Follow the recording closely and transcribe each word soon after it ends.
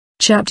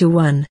Chapter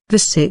 1. The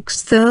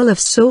 6th Earl of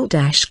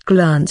Saltash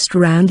glanced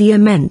round the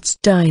immense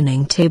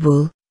dining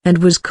table, and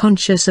was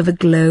conscious of a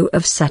glow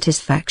of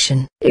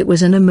satisfaction. It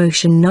was an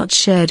emotion not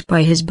shared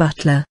by his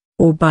butler,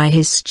 or by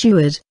his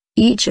steward,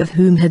 each of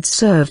whom had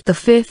served the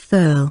 5th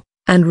Earl,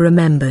 and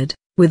remembered,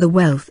 with a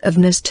wealth of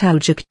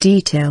nostalgic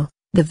detail,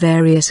 the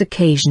various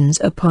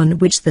occasions upon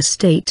which the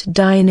state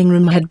dining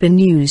room had been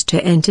used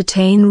to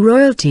entertain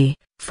royalty,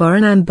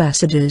 foreign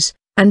ambassadors,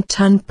 and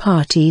ton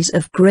parties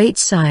of great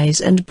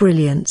size and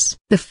brilliance.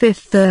 The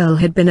 5th Earl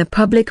had been a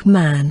public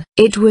man.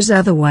 It was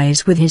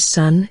otherwise with his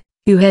son,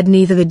 who had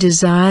neither the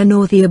desire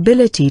nor the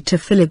ability to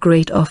fill a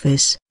great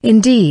office.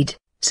 Indeed,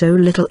 so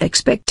little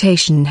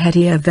expectation had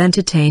he of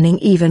entertaining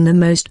even the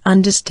most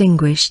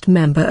undistinguished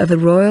member of the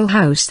royal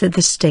house that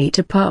the state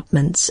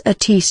apartments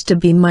at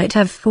Easterby might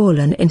have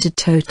fallen into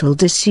total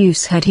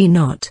disuse had he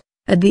not,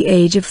 at the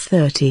age of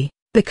 30,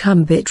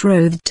 become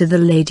betrothed to the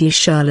Lady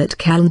Charlotte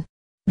Calne.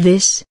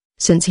 This,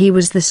 since he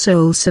was the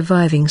sole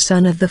surviving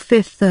son of the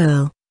 5th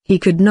Earl, he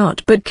could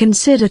not but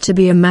consider to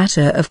be a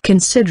matter of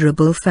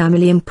considerable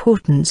family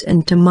importance,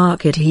 and to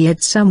mark it he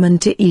had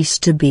summoned to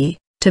Easterby,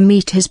 to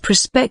meet his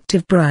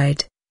prospective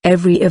bride,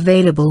 every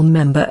available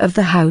member of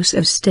the House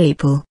of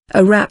Staple.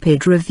 A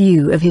rapid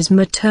review of his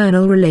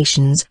maternal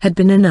relations had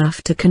been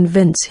enough to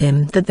convince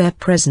him that their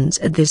presence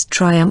at this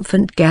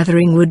triumphant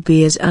gathering would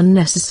be as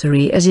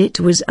unnecessary as it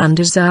was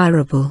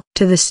undesirable.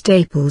 To the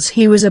Staples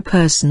he was a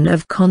person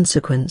of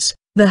consequence,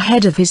 the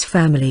head of his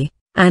family,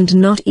 and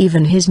not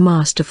even his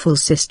masterful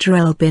sister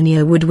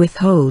Albinia would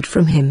withhold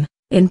from him,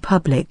 in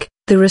public,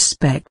 the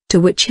respect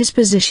to which his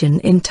position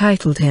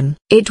entitled him.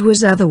 It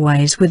was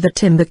otherwise with the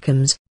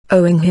Timbercombes,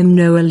 owing him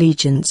no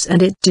allegiance,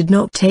 and it did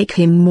not take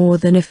him more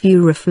than a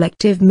few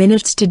reflective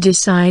minutes to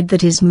decide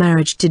that his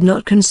marriage did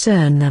not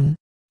concern them.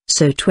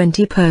 So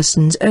 20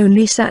 persons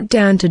only sat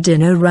down to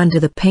dinner under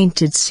the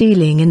painted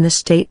ceiling in the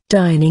state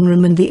dining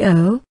room, and the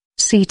Earl,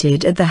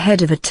 seated at the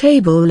head of a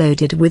table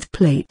loaded with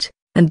plate,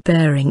 and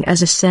bearing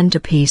as a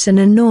centerpiece an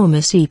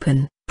enormous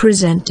earpan,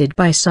 presented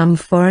by some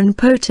foreign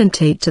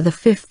potentate to the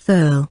 5th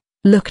Earl,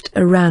 looked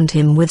around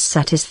him with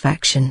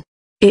satisfaction.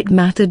 It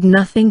mattered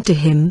nothing to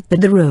him that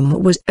the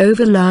room was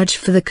overlarge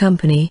for the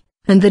company,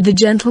 and that the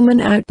gentlemen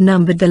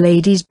outnumbered the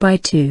ladies by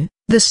 2.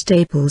 The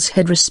Staples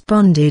had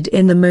responded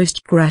in the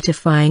most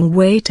gratifying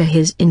way to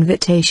his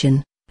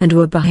invitation, and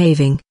were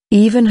behaving,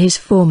 even his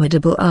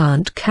formidable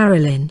Aunt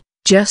Caroline,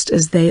 just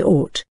as they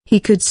ought. He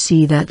could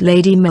see that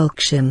Lady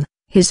Melksham,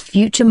 his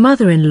future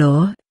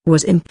mother-in-law,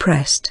 was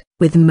impressed.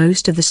 With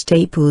most of the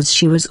Staples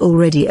she was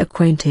already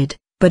acquainted,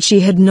 but she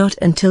had not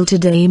until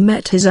today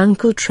met his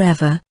Uncle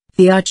Trevor,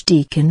 the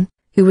Archdeacon,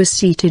 who was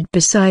seated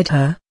beside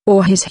her,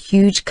 or his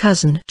huge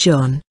cousin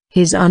John.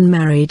 His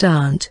unmarried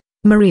aunt,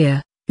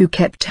 Maria, who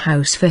kept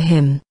house for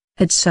him,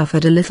 had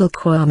suffered a little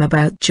qualm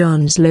about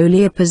John's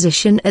lowlier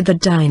position at the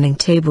dining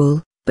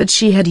table, but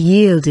she had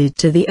yielded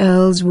to the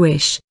Earl's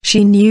wish.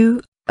 She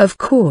knew, of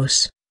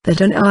course,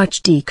 that an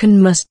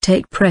archdeacon must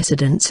take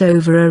precedence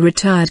over a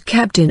retired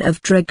captain of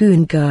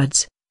dragoon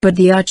guards, but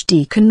the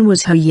archdeacon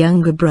was her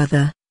younger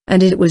brother,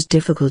 and it was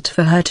difficult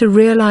for her to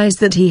realize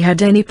that he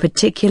had any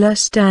particular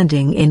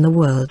standing in the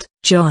world.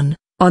 John,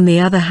 on the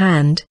other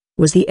hand,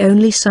 was the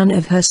only son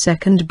of her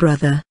second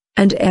brother,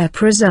 and heir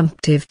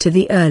presumptive to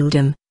the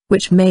earldom,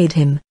 which made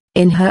him,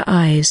 in her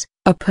eyes,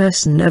 a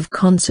person of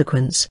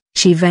consequence.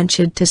 She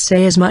ventured to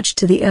say as much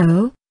to the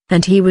Earl,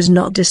 and he was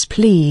not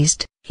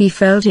displeased. He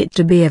felt it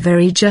to be a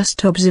very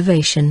just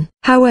observation.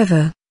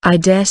 However, "I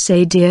dare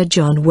say dear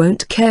John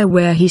won't care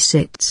where he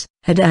sits,"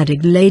 had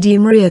added Lady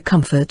Maria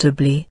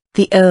comfortably.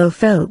 The Earl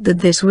felt that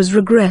this was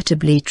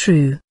regrettably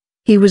true.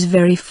 He was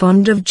very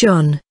fond of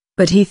John,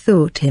 but he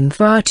thought him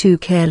far too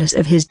careless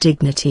of his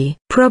dignity.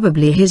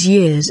 Probably his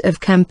years of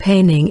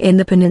campaigning in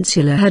the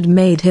peninsula had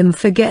made him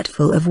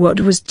forgetful of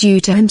what was due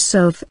to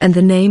himself and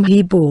the name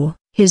he bore.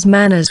 His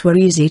manners were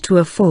easy to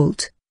a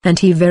fault, and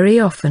he very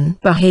often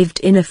behaved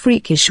in a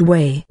freakish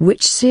way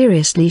which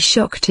seriously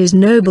shocked his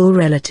noble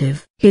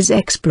relative. His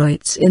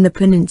exploits in the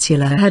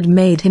peninsula had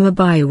made him a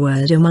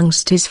byword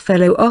amongst his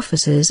fellow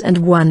officers, and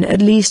one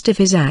at least of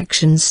his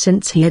actions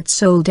since he had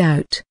sold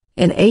out,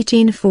 in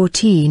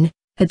 1814,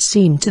 had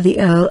seemed to the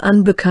Earl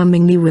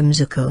unbecomingly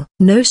whimsical.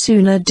 No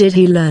sooner did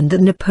he learn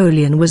that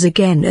Napoleon was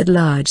again at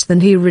large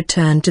than he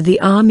returned to the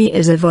army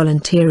as a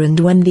volunteer, and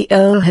when the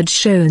Earl had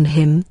shown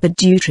him that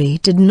duty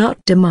did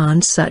not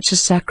demand such a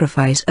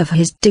sacrifice of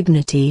his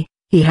dignity,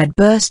 he had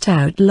burst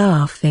out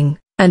laughing,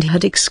 and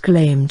had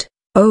exclaimed,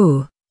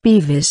 "Oh,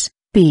 Beavis,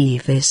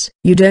 Beavis,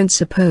 you don't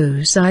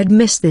suppose I'd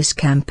miss this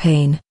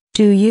campaign,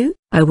 do you?"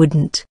 "I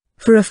wouldn't,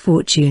 for a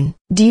fortune."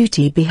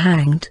 "Duty be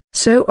hanged."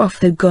 So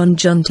off had gone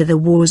John to the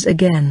wars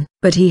again.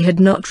 But he had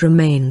not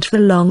remained for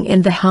long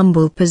in the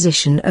humble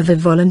position of a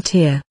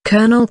volunteer.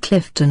 Colonel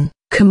Clifton,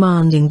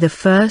 commanding the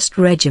 1st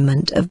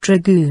Regiment of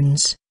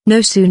Dragoons,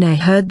 no sooner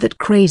heard that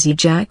Crazy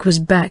Jack was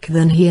back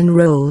than he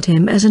enrolled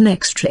him as an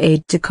extra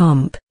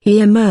aide-de-camp. He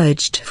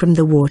emerged from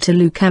the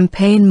Waterloo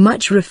campaign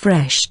much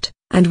refreshed,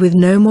 and with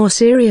no more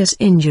serious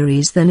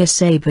injuries than a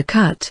saber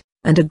cut,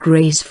 and a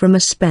graze from a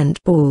spent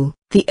ball.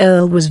 The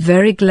Earl was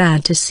very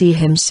glad to see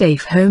him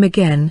safe home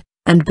again,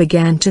 and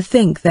began to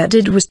think that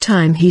it was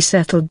time he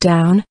settled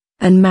down,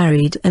 and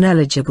married an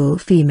eligible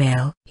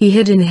female. He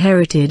had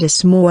inherited a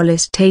small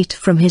estate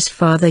from his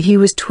father. He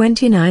was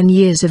 29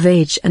 years of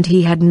age and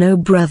he had no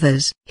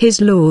brothers. His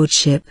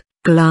lordship,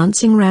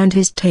 glancing round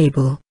his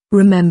table,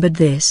 remembered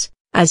this,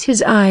 as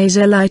his eyes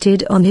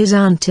alighted on his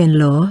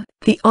aunt-in-law,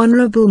 the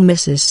Honourable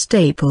Mrs.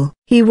 Staple.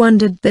 He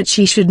wondered that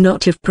she should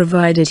not have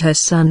provided her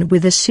son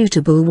with a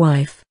suitable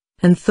wife,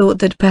 and thought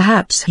that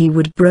perhaps he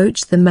would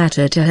broach the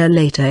matter to her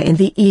later in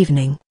the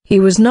evening. He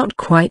was not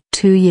quite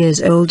 2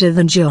 years older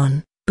than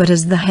John, but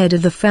as the head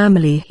of the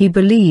family he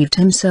believed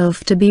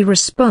himself to be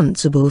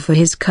responsible for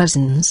his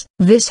cousins.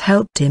 This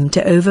helped him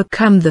to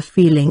overcome the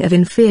feeling of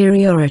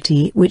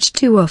inferiority which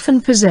too often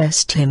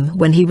possessed him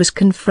when he was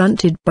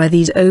confronted by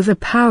these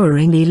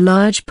overpoweringly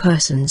large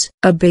persons.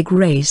 A big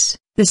race,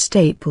 the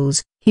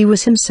Staples. He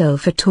was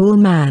himself a tall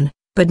man,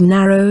 but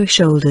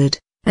narrow-shouldered,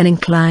 and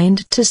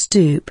inclined to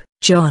stoop.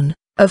 John,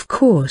 of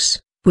course,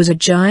 was a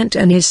giant,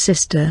 and his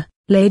sister,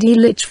 Lady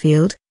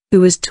Litchfield, who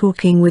was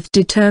talking with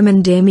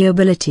determined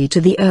amiability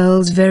to the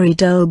Earl's very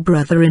dull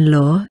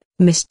brother-in-law,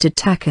 Mr.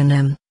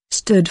 Tackenham,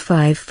 stood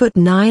 5 foot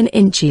 9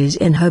 inches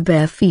in her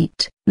bare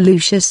feet.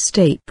 Lucius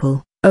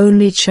Staple,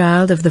 only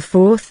child of the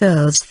 4th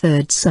Earl's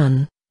third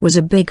son, was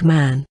a big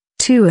man,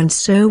 too, and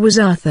so was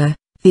Arthur,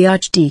 the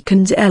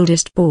Archdeacon's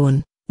eldest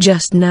born,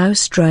 just now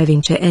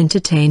striving to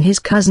entertain his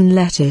cousin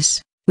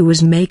Lettice, who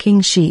was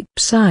making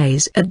sheep's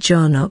eyes at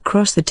John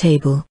across the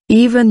table.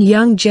 Even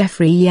young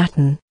Geoffrey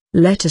Yatton,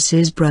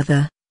 Lettice's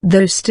brother,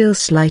 though still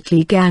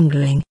slightly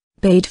gangling,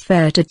 bade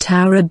fair to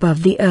tower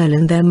above the Earl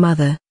and their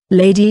mother,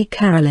 Lady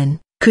Caroline,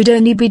 could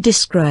only be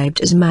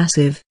described as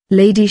massive.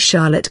 Lady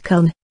Charlotte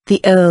Cullen, the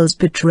Earl's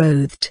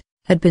betrothed,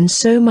 had been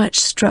so much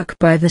struck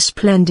by the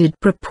splendid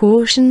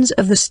proportions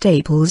of the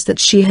Staples that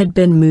she had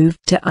been moved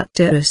to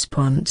utter a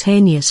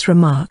spontaneous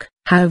remark.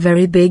 "How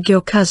very big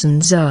your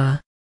cousins are,"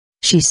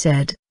 she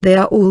said. "They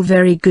are all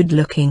very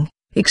good-looking,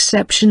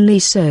 exceptionally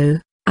so,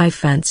 I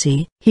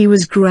fancy." He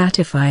was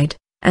gratified,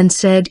 and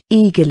said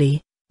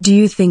eagerly, "Do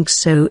you think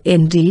so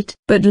indeed?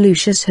 But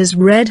Lucius has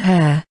red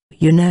hair,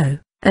 you know,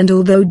 and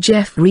although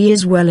Geoffrey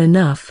is well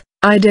enough,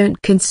 I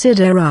don't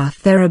consider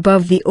Arthur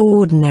above the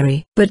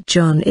ordinary. But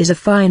John is a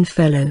fine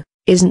fellow,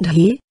 isn't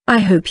he? I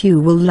hope you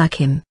will like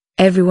him.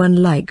 Everyone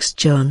likes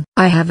John.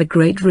 I have a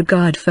great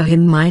regard for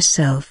him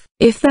myself."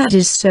 "If that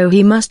is so,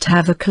 he must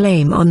have a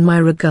claim on my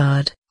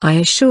regard." "I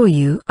assure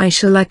you I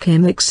shall like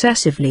him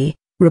excessively,"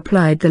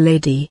 replied the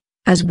lady,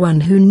 as one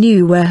who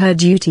knew where her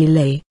duty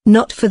lay.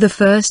 Not for the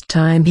first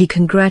time he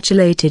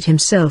congratulated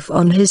himself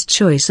on his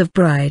choice of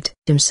bride.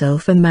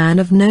 Himself a man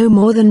of no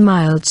more than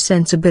mild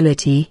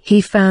sensibility, he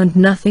found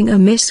nothing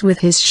amiss with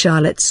his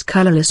Charlotte's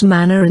colourless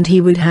manner, and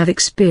he would have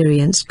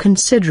experienced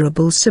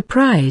considerable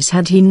surprise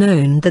had he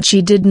known that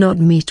she did not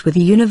meet with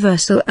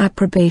universal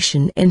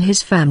approbation in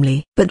his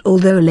family. But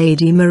although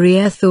Lady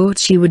Maria thought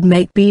she would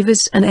make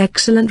Bevis an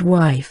excellent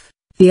wife,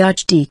 the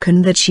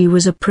Archdeacon that she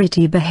was a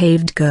pretty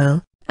behaved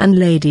girl, and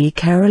Lady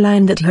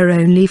Caroline that her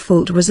only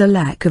fault was a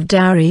lack of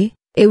dowry,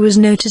 it was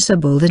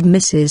noticeable that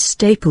Mrs.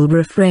 Staple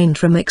refrained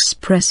from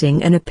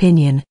expressing an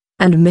opinion,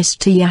 and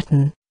Mr.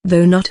 Yatton,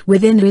 though not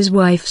within his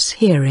wife's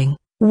hearing,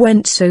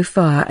 went so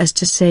far as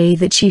to say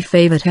that she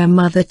favoured her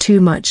mother too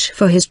much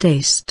for his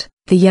taste.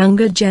 The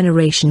younger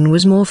generation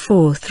was more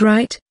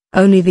forthright.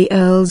 Only the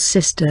Earl's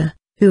sister,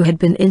 who had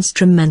been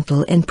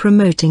instrumental in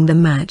promoting the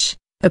match,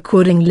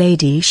 according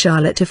Lady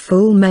Charlotte a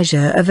full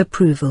measure of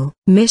approval.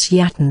 Miss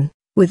Yatton,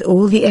 with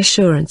all the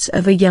assurance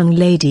of a young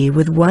lady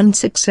with one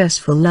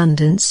successful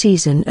London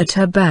season at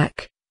her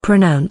back,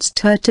 pronounced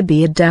her to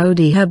be a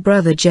dowdy. Her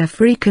brother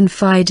Geoffrey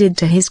confided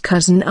to his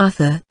cousin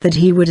Arthur that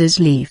he would as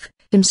lief,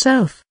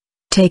 himself,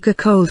 take a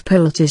cold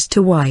poultice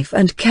to wife,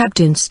 and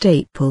Captain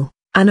Staple,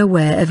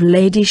 unaware of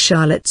Lady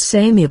Charlotte's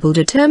amiable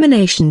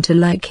determination to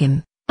like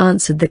him,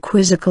 answered the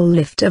quizzical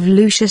lift of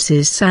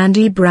Lucius's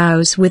sandy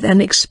brows with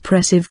an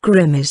expressive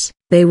grimace.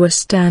 They were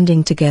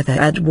standing together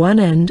at one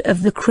end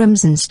of the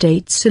Crimson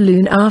State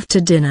Saloon after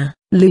dinner.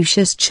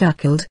 Lucius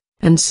chuckled,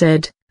 and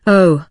said,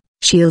 "Oh,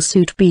 she'll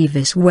suit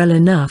Bevis well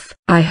enough."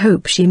 "I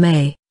hope she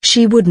may."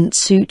 "She wouldn't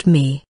suit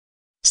me,"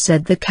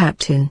 said the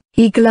captain.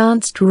 He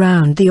glanced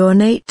round the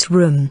ornate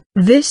room.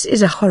 "This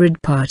is a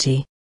horrid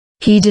party,"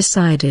 he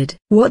decided.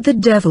 "What the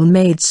devil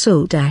made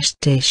Saltash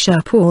dish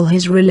up all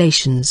his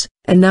relations,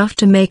 enough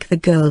to make the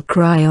girl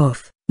cry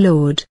off?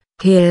 Lord,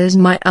 here's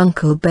my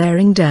uncle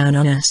bearing down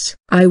on us.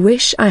 I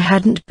wish I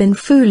hadn't been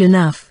fool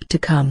enough to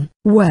come."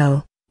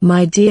 "Well,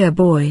 my dear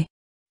boy,"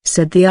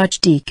 said the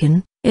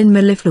Archdeacon, in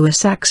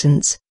mellifluous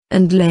accents,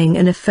 and laying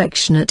an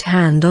affectionate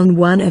hand on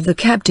one of the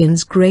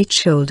captain's great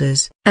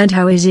shoulders. "And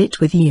how is it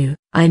with you?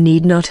 I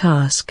need not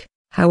ask,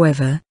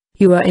 however.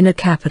 You are in a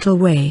capital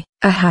way.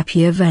 A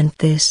happy event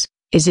this,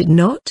 is it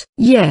not?"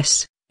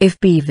 "Yes, if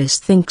Bevis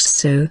thinks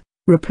so,"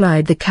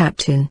 replied the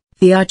captain.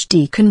 The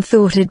Archdeacon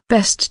thought it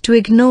best to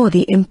ignore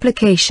the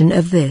implication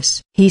of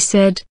this. He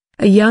said,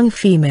 "A young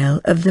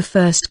female of the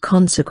first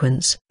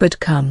consequence. But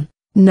come,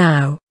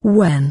 now,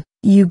 when,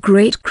 you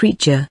great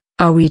creature,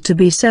 Are we to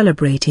be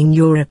celebrating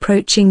your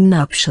approaching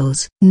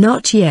nuptials?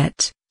 Not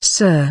yet,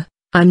 sir.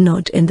 I'm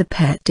not in the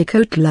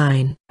petticoat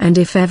line. And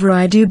if ever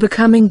I do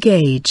become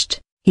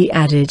engaged, he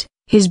added,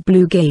 his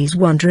blue gaze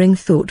wandering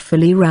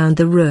thoughtfully round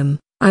the room,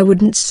 I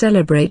wouldn't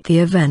celebrate the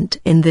event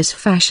in this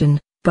fashion,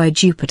 by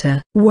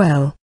Jupiter.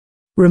 Well,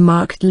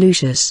 remarked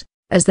Lucius,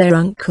 as their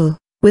uncle,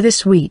 with a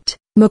sweet,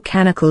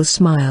 mechanical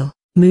smile,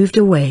 moved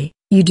away,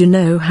 you do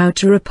know how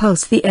to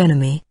repulse the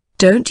enemy,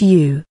 don't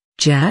you,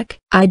 Jack?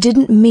 I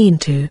didn't mean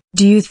to.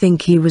 Do you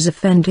think he was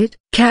offended?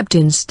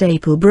 Captain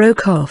Staple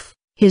broke off,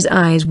 his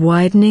eyes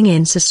widening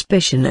in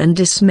suspicion and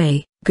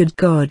dismay. Good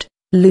God,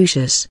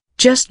 Lucius,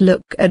 just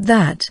look at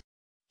that!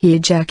 He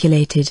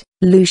ejaculated.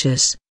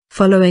 Lucius,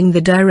 following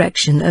the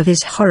direction of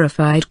his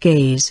horrified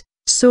gaze,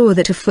 saw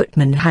that a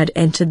footman had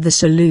entered the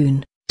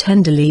saloon,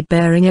 tenderly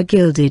bearing a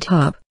gilded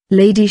harp.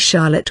 Lady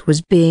Charlotte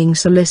was being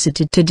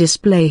solicited to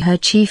display her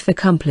chief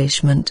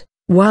accomplishment,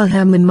 while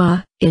her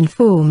mamma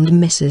informed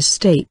Mrs.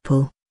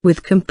 Staple,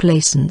 with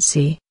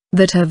complacency,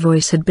 that her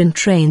voice had been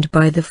trained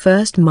by the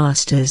first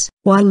masters.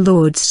 While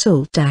Lord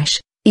Saltash,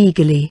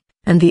 eagerly,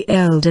 and the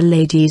elder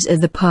ladies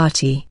of the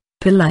party,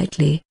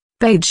 politely,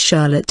 begged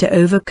Charlotte to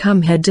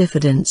overcome her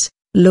diffidence,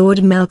 Lord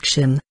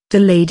Melksham, the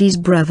lady's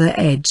brother,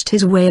 edged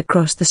his way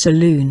across the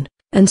saloon,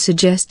 and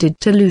suggested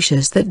to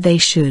Lucius that they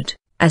should,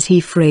 as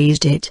he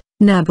phrased it,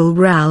 nabble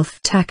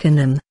Ralph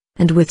Tackenham,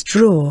 and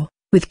withdraw,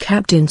 with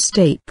Captain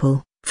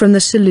Staple, from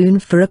the saloon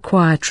for a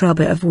quiet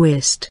rubber of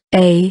whist.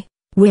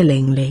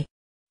 Willingly,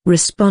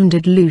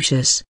 responded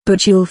Lucius.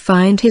 But you'll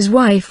find his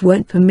wife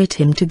won't permit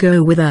him to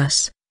go with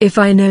us. If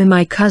I know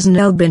my cousin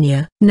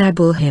Albinia.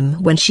 Nabble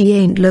him when she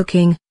ain't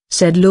looking,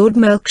 said Lord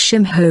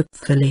Melksham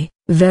hopefully,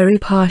 very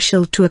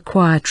partial to a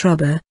quiet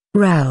rubber,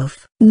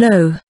 Ralph.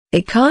 No,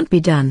 it can't be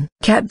done.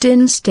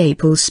 Captain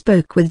Staple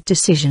spoke with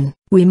decision.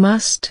 We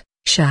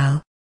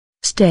shall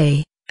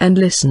stay, and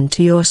listen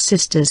to your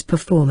sister's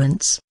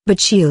performance. But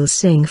she'll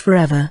sing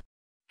forever,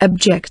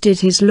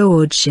 objected his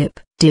lordship.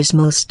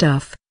 Dismal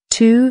stuff,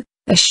 to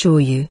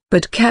assure you.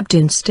 But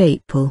Captain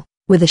Staple,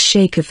 with a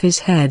shake of his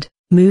head,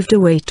 moved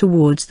away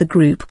towards the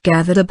group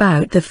gathered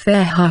about the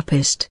fair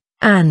harpist,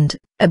 and,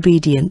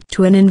 obedient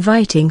to an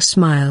inviting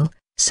smile,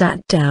 sat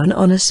down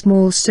on a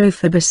small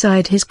sofa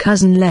beside his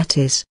cousin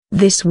Lettice.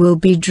 This will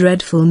be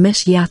dreadful,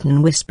 Miss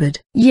Yatton whispered.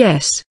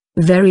 Yes,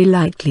 very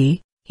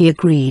likely, he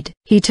agreed.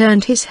 He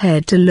turned his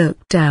head to look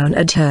down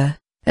at her,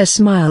 a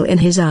smile in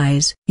his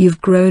eyes.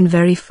 You've grown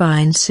very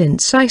fine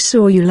since I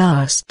saw you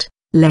last,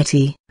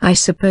 Letty. I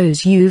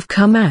suppose you've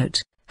come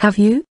out, have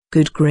you?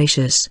 Good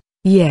gracious,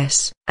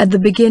 yes. At the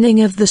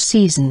beginning of the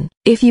season.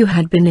 If you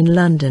had been in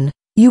London,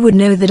 you would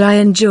know that I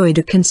enjoyed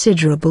a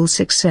considerable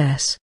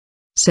success,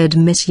 said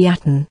Miss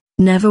Yatton,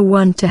 never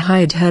one to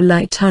hide her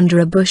light under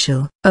a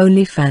bushel.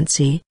 Only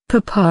fancy,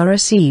 Papa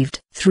received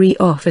 3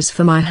 offers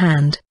for my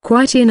hand.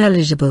 Quite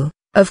ineligible,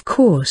 of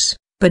course,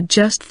 but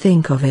just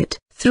think of it,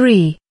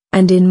 3,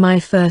 and in my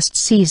first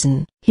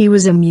season. He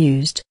was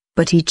amused,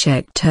 but he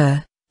checked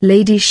her.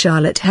 Lady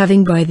Charlotte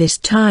having by this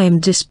time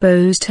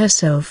disposed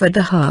herself at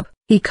the harp,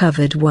 he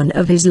covered one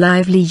of his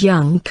lively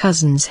young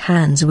cousin's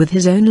hands with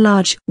his own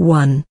large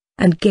one,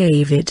 and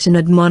gave it an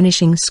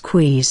admonishing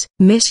squeeze.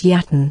 Miss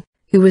Yatton,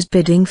 who was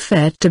bidding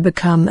fair to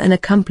become an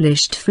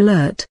accomplished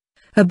flirt,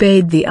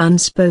 obeyed the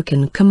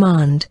unspoken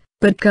command,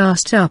 but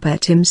cast up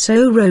at him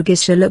so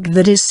roguish a look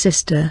that his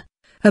sister,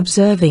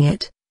 observing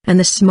it, and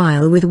the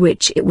smile with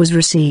which it was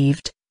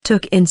received,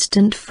 took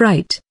instant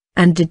fright,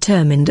 and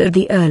determined at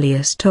the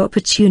earliest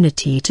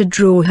opportunity to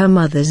draw her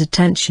mother's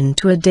attention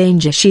to a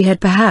danger she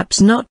had perhaps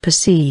not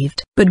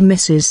perceived. But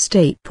Mrs.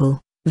 Staple,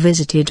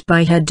 visited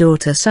by her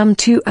daughter some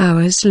 2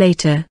 hours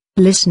later,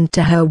 listened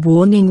to her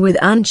warning with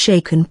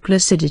unshaken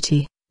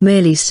placidity,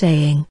 merely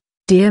saying,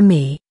 "Dear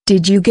me,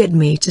 did you get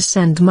me to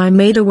send my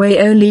maid away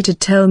only to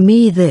tell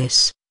me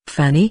this,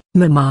 Fanny?"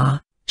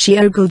 Mamma, she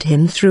ogled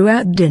him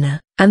throughout dinner,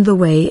 and the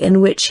way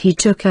in which he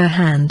took her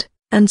hand,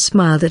 and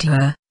smiled at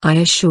her. I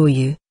assure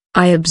you,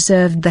 I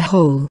observed the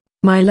whole,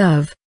 my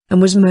love, and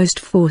was most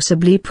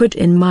forcibly put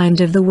in mind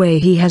of the way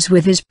he has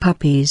with his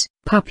puppies.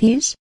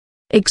 Puppies?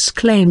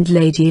 Exclaimed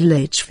Lady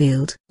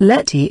Lichfield.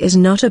 Letty is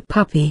not a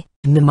puppy,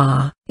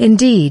 Mamma.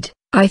 Indeed,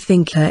 I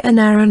think her an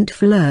arrant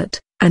flirt,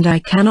 and I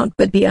cannot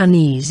but be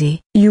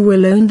uneasy. You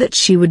will own that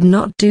she would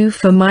not do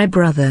for my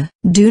brother.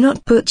 Do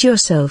not put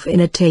yourself in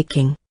a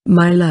taking,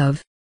 my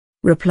love,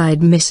 replied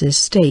Mrs.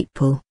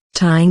 Staple,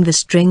 tying the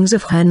strings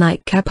of her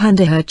nightcap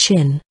under her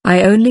chin.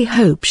 I only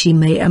hope she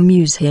may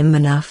amuse him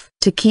enough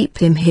to keep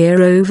him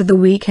here over the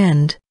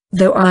weekend,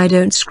 though I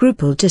don't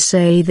scruple to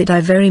say that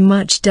I very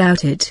much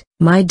doubt it.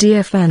 My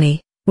dear Fanny,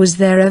 was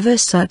there ever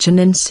such an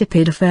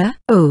insipid affair?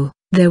 Oh,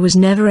 there was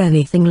never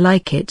anything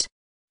like it,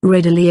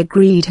 readily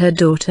agreed her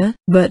daughter.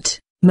 But,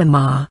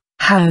 Mamma,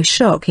 how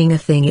shocking a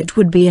thing it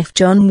would be if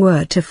John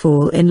were to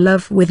fall in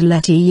love with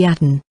Letty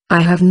Yatton.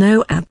 I have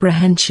no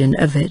apprehension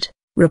of it,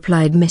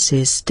 replied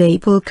Mrs.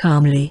 Staple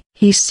calmly.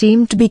 He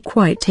seemed to be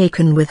quite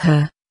taken with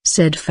her,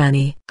 said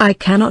Fanny. I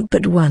cannot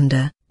but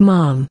wonder,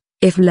 ma'am,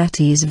 if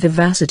Letty's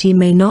vivacity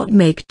may not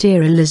make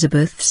dear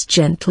Elizabeth's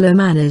gentler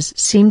manners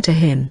seem to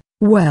him,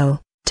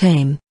 well,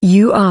 tame.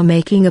 "You are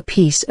making a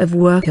piece of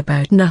work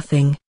about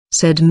nothing,"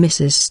 said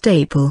Mrs.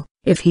 Staple.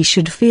 "If he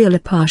should feel a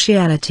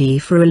partiality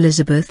for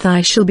Elizabeth,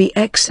 I shall be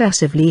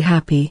excessively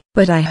happy.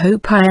 But I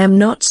hope I am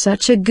not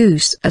such a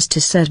goose as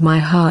to set my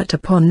heart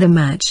upon the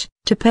match.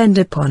 Depend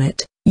upon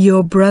it,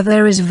 your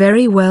brother is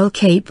very well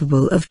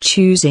capable of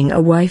choosing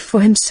a wife for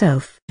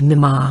himself."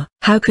 "Mamma,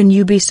 how can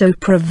you be so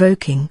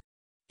provoking?"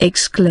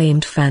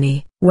 exclaimed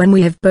Fanny, "when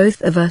we have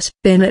both of us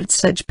been at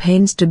such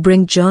pains to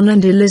bring John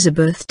and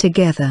Elizabeth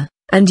together,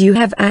 and you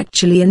have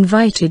actually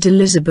invited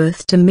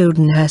Elizabeth to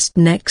Mildenhurst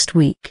next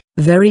week."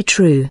 "Very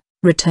true,"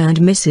 returned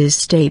Mrs.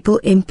 Staple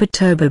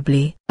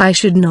imperturbably. "I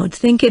should not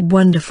think it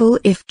wonderful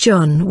if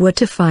John were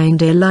to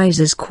find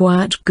Eliza's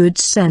quiet good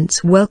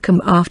sense welcome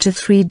after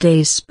 3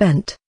 days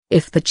spent,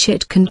 if the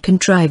chit can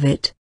contrive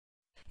it."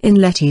 In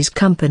Letty's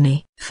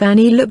company,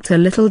 Fanny looked a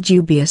little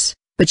dubious,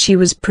 but she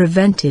was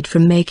prevented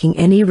from making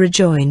any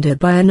rejoinder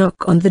by a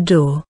knock on the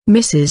door.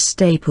 Mrs.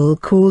 Staple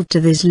called to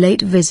this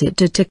late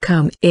visitor to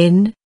come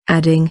in,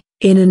 adding,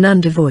 in an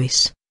under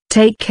voice,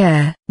 "Take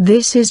care.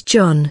 This is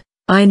John.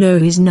 I know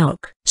his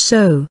knock."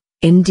 So,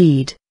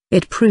 indeed,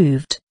 it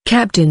proved.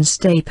 Captain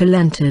Staple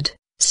entered,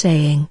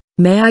 saying,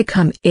 "May I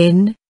come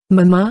in,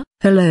 Mamma?"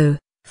 "Hello,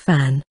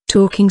 Fan.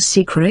 Talking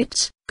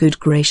secrets?" "Good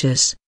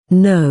gracious,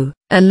 no,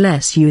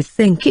 unless you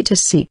think it a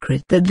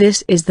secret that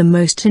this is the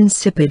most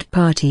insipid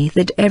party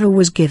that ever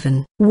was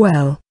given."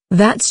 "Well,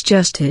 that's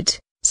just it,"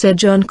 said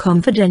John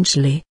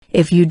confidentially.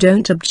 "If you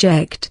don't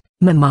object,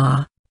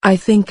 Mamma, I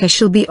think I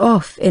shall be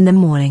off in the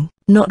morning,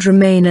 not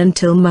remain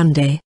until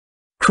Monday,"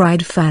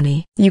 cried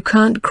Fanny. "You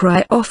can't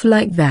cry off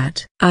like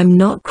that." "I'm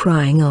not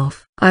crying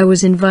off. I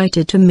was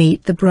invited to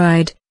meet the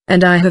bride,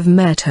 and I have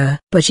met her."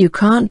 "But you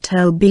can't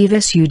tell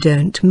Beavis you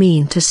don't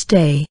mean to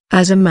stay."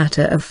 "As a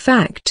matter of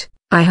fact,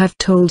 I have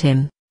told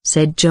him,"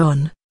 said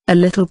John, a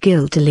little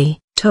guiltily.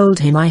 "Told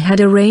him I had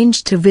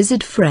arranged to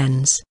visit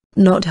friends,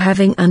 not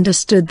having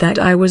understood that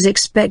I was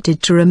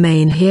expected to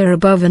remain here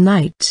above a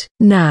night."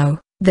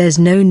 "Now, there's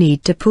no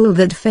need to pull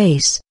that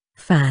face,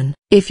 Fan.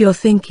 If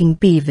you're thinking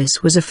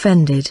Beavis was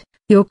offended,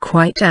 you're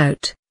quite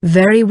out."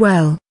 "Very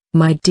well,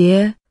 my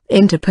dear,"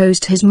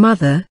 interposed his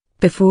mother,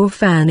 before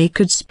Fanny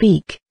could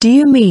speak. "Do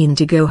you mean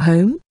to go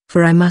home?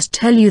 For I must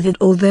tell you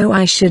that although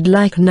I should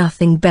like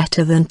nothing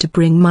better than to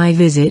bring my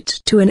visit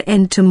to an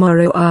end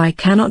tomorrow, I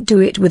cannot do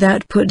it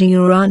without putting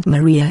your Aunt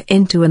Maria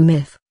into a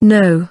miff."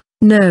 "No,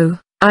 no,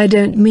 I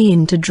don't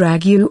mean to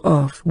drag you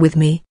off with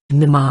me,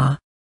 Mamma,"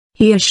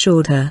 he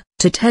assured her.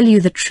 "To tell you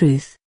the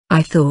truth,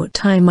 I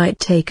thought I might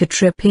take a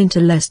trip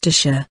into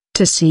Leicestershire,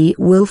 to see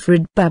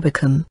Wilfred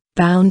Babbicombe,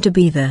 bound to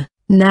be there.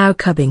 Now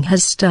cubbing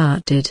has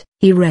started."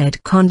 He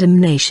read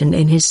condemnation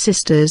in his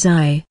sister's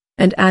eye,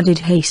 and added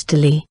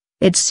hastily,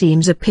 "It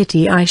seems a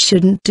pity I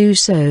shouldn't do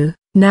so,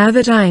 now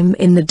that I'm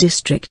in the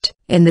district."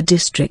 "In the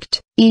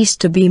district?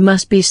 Easterby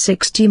must be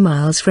 60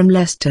 miles from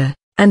Leicester,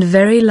 and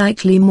very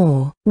likely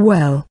more."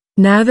 "Well,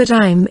 now that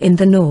I'm in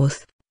the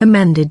north,"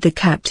 amended the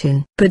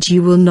captain. "But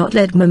you will not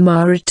let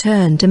Mamma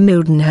return to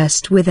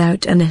Mildenhurst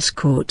without an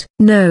escort?"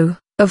 "No,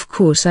 of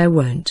course I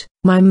won't.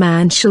 My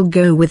man shall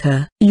go with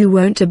her." "You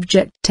won't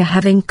object to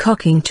having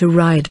Cocking to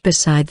ride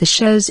beside the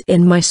chaise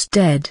in my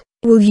stead,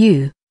 will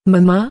you,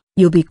 Mamma?"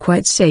 "You'll be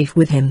quite safe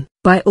with him."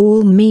 "By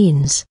all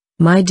means,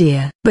 my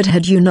dear." "But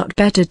had you not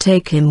better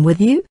take him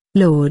with you?"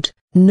 "Lord,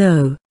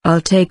 no.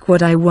 I'll take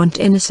what I want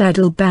in a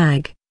saddle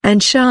bag,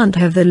 and shan't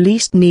have the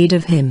least need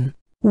of him."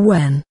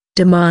 "When?"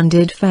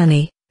 demanded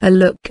Fanny, a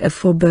look of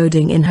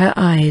foreboding in her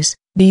eyes.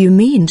 "Do you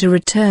mean to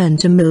return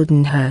to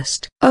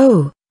Mildenhurst?"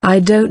 "Oh, I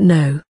don't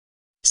know,"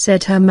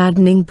 said her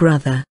maddening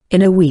brother.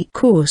 "In a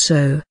week or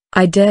so,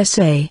 I dare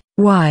say."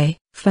 "Why?"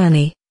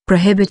 Fanny,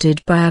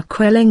 prohibited by a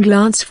quelling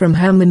glance from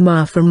her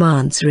mamma from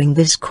answering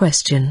this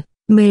question,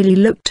 merely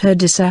looked her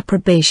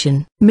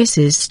disapprobation.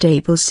 Mrs.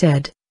 Staple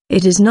said,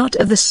 "It is not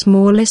of the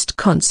smallest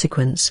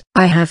consequence.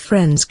 I have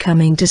friends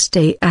coming to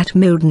stay at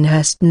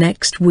Mildenhurst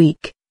next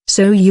week,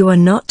 so you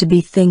are not to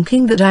be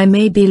thinking that I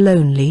may be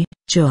lonely,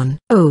 John."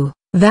 "Oh,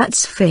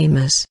 that's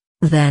famous,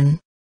 then,"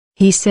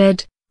 he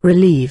said,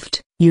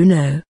 relieved. "You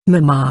know,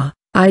 Mamma,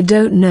 I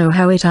don't know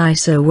how it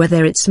is, so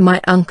whether it's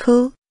my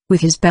uncle,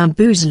 with his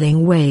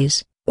bamboozling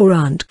ways, or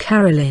Aunt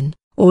Caroline,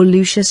 or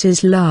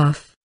Lucius's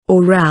laugh,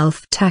 or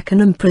Ralph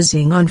Tackenham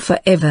praising on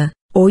forever,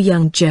 or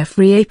young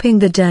Geoffrey aping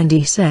the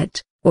dandy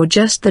set, or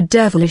just the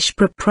devilish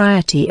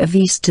propriety of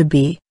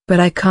Easterby, but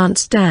I can't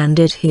stand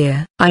it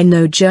here." "I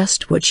know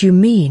just what you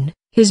mean,"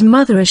 his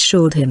mother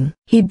assured him.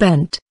 He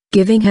bent,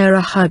 giving her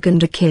a hug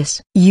and a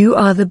kiss. "You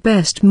are the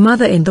best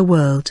mother in the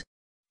world,"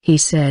 he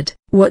said.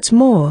 "What's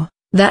more,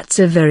 that's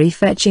a very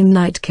fetching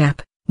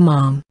nightcap,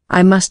 Mom.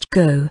 I must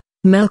go.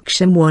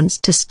 Melksham wants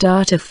to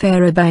start a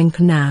fairer bank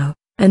now,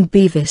 and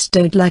Beavis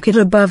don't like it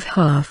above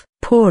half.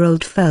 Poor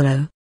old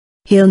fellow.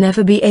 He'll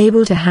never be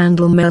able to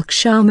handle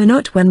Melksham,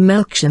 not when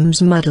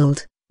Melksham's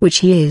muddled, which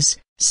he is,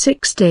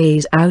 6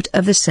 days out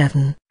of the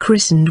 7.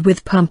 Christened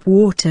with pump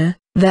water,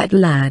 that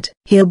lad.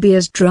 He'll be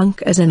as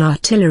drunk as an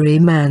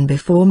artilleryman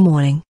before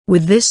morning.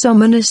 With this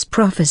ominous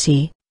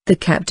prophecy, the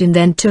captain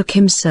then took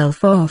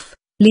himself off,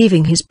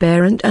 leaving his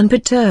parent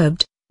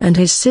unperturbed, and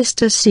his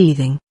sister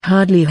seething.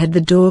 Hardly had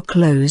the door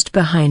closed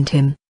behind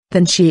him,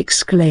 than she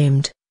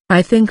exclaimed,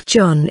 "I think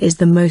John is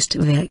the most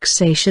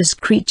vexatious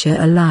creature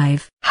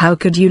alive. How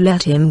could you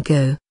let him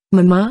go,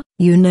 Mamma?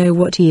 You know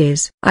what he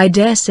is. I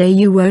dare say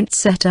you won't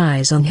set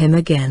eyes on him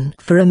again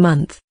for a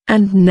month,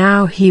 and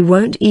now he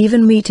won't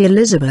even meet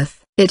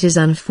Elizabeth." "It is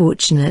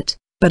unfortunate,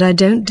 but I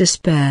don't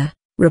despair,"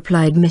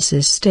 replied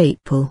Mrs.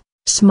 Staple,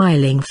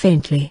 smiling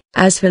faintly.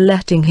 "As for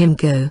letting him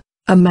go,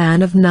 a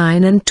man of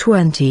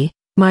 29,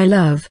 my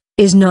love,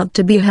 is not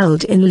to be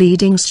held in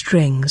leading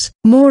strings.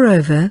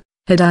 Moreover,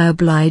 had I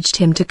obliged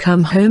him to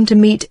come home to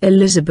meet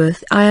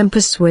Elizabeth, I am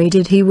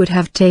persuaded he would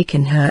have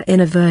taken her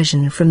in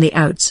aversion from the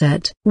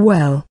outset."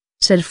 "Well,"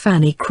 said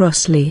Fanny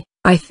crossly,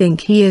 "I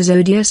think he is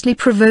odiously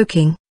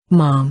provoking,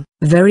 ma'am."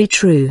 "Very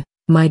true,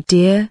 my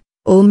dear,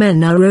 all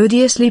men are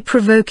odiously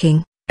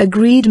provoking,"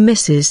 agreed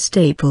Mrs.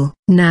 Staple.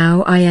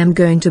 "Now I am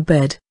going to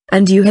bed,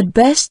 and you had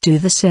best do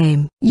the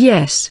same."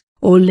 "Yes,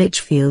 or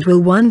Litchfield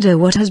will wonder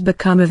what has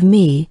become of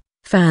me,"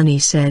 Fanny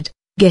said,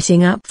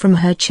 getting up from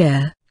her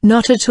chair.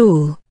 "Not at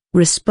all,"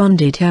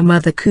 responded her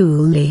mother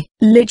coolly.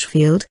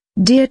 "Litchfield,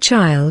 dear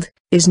child,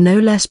 is no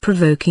less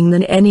provoking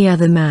than any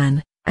other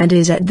man, and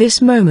is at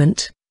this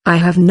moment, I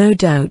have no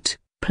doubt,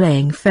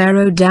 playing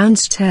Pharaoh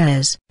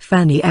downstairs."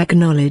 Fanny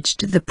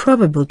acknowledged the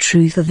probable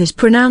truth of this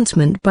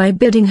pronouncement by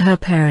bidding her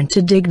parent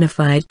a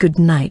dignified good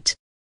night.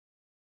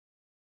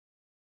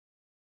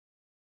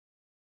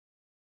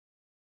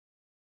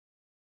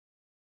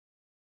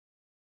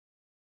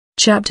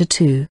 Chapter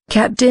 2.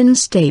 Captain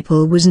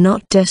Staple was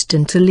not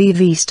destined to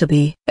leave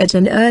Easterby at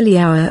an early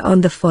hour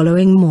on the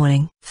following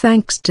morning.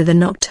 Thanks to the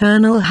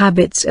nocturnal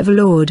habits of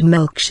Lord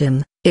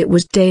Melksham, it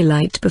was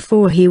daylight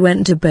before he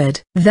went to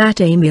bed. That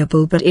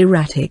amiable but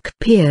erratic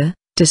peer,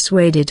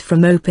 dissuaded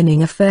from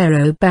opening a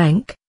faro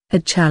bank,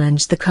 had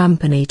challenged the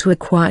company to a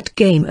quiet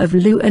game of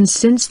loo, and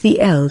since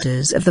the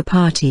elders of the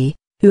party,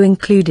 who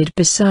included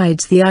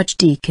besides the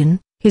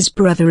Archdeacon, his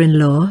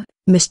brother-in-law,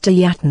 Mr.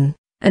 Yatton,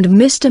 and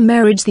Mr.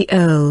 Merridge the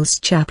Earl's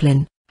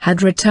chaplain,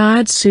 had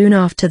retired soon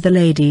after the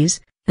ladies,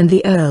 and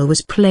the Earl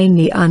was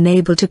plainly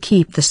unable to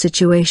keep the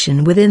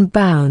situation within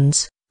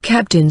bounds,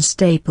 Captain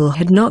Staple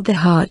had not the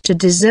heart to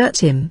desert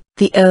him.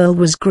 The Earl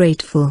was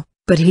grateful,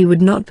 but he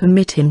would not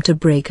permit him to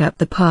break up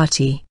the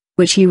party,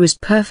 which he was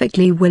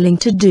perfectly willing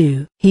to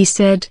do. He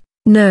said,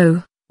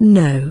 "No,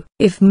 no.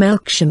 If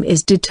Melksham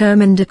is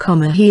determined,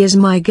 he is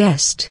my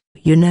guest,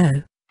 you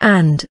know,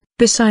 and,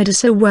 besides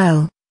so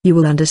well, you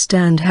will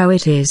understand how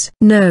it is."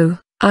 "No,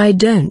 I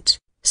don't,"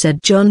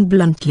 said John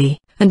bluntly,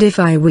 "and if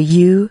I were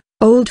you,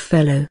 old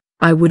fellow,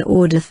 I would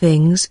order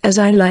things as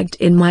I liked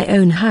in my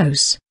own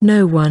house."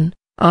 No one,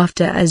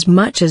 after as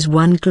much as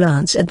one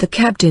glance at the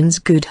captain's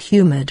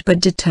good-humored but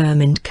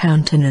determined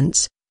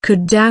countenance,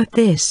 could doubt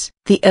this.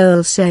 The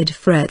Earl said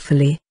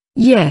fretfully,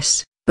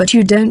 "Yes, but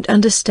you don't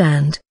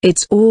understand.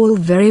 It's all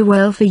very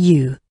well for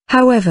you,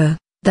 however,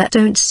 that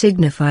don't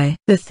signify.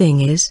 The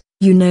thing is,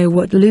 you know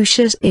what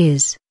Lucius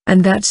is,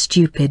 and that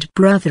stupid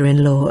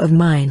brother-in-law of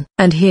mine.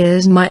 And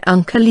here's my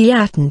Uncle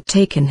Yatton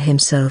taken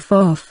himself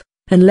off,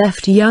 and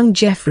left young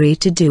Geoffrey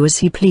to do as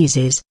he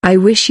pleases. I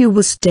wish you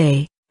will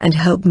stay, and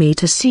help me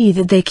to see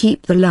that they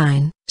keep the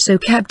line." So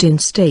Captain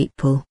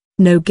Staple,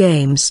 no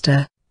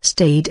gamester,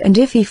 stayed, and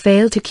if he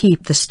failed to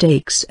keep the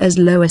stakes as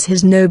low as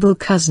his noble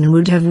cousin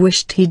would have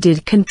wished he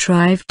did,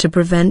 contrive to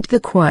prevent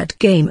the quiet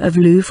game of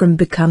loo from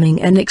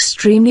becoming an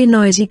extremely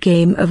noisy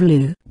game of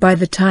loo. By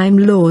the time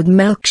Lord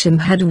Melksham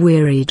had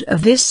wearied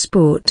of this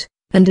sport,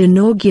 and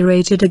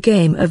inaugurated a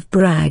game of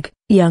brag,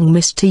 young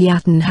Mr.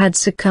 Yatton had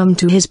succumbed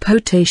to his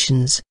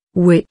potations,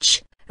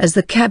 which, as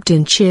the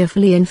captain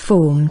cheerfully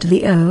informed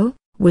the Earl,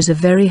 was a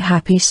very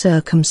happy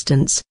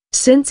circumstance,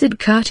 since it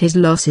cut his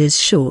losses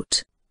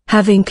short.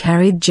 Having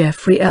carried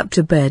Geoffrey up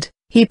to bed,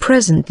 he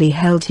presently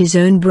held his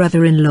own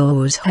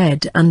brother-in-law's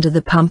head under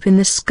the pump in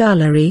the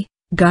scullery,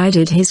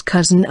 guided his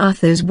cousin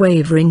Arthur's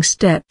wavering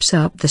steps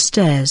up the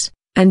stairs,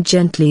 and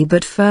gently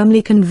but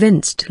firmly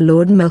convinced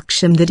Lord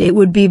Melksham that it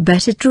would be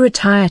better to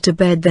retire to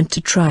bed than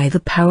to try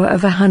the power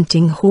of a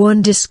hunting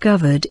horn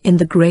discovered in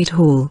the great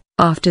hall.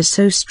 After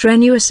so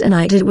strenuous a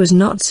night, it was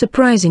not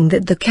surprising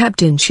that the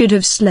captain should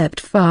have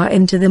slept far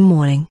into the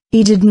morning.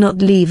 He did not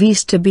leave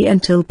Easterby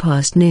until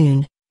past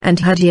noon, and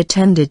had he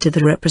attended to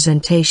the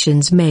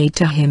representations made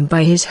to him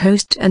by his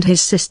host and his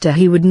sister,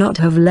 he would not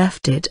have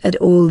left it at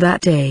all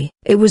that day.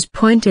 It was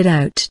pointed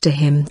out to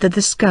him that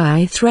the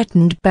sky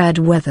threatened bad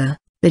weather,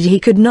 that he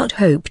could not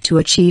hope to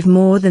achieve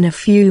more than a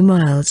few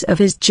miles of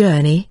his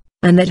journey,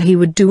 and that he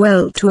would do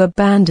well to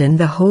abandon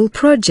the whole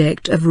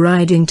project of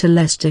riding to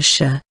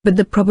Leicestershire. But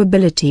the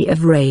probability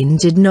of rain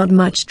did not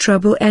much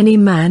trouble any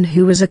man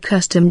who was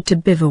accustomed to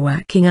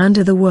bivouacking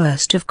under the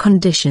worst of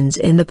conditions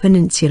in the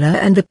peninsula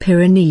and the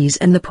Pyrenees,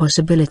 and the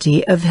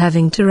possibility of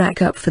having to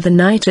rack up for the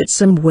night at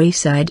some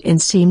wayside inn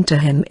seemed to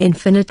him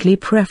infinitely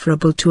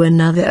preferable to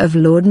another of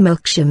Lord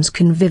Melksham's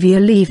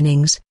convivial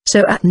evenings.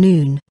 So at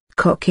noon,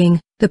 Cocking,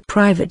 the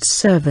private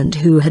servant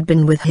who had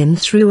been with him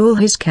through all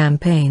his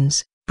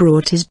campaigns,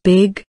 brought his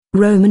big,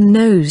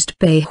 Roman-nosed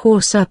bay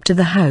horse up to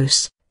the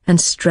house, and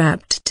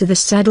strapped to the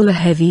saddle a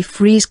heavy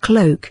frieze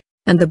cloak,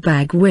 and the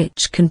bag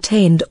which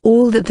contained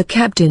all that the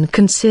captain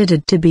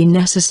considered to be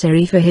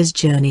necessary for his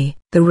journey.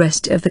 The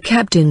rest of the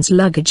captain's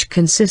luggage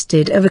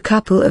consisted of a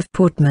couple of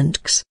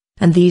portmanteaus,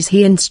 and these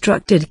he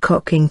instructed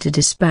Cocking to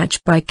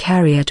dispatch by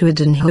carrier to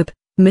Edenhope,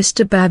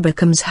 Mr.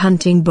 Babbicom's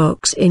hunting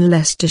box in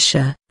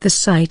Leicestershire. The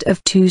sight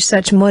of two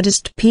such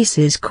modest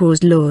pieces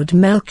caused Lord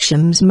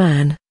Melksham's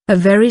man, a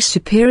very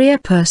superior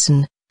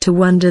person, to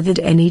wonder that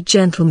any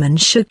gentleman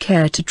should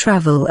care to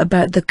travel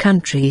about the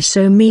country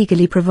so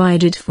meagrely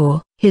provided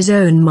for. His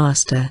own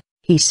master,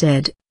 he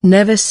said,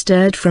 never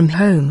stirred from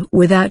home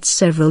without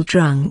several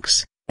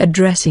trunks, a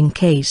dressing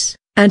case,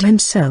 and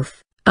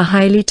himself, a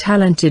highly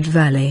talented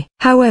valet.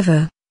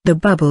 However, the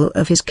bubble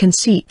of his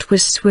conceit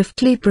was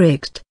swiftly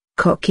pricked,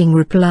 Cocking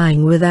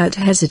replying without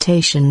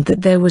hesitation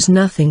that there was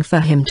nothing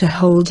for him to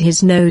hold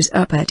his nose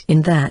up at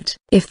in that.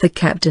 If the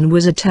captain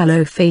was a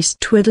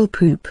tallow-faced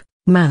twiddle-poop,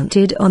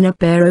 mounted on a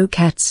pair o'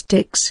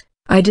 cat-sticks,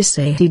 I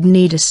dessay he'd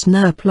need a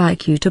snurp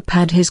like you to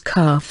pad his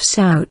calves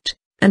out,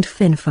 and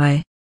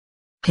finify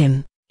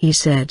him, he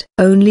said.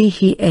 Only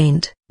he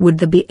ain't. Would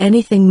there be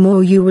anything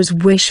more you was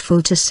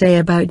wishful to say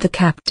about the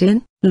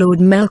captain? Lord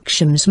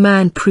Melksham's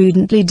man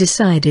prudently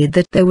decided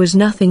that there was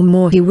nothing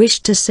more he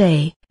wished to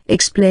say,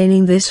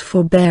 explaining this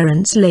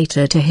forbearance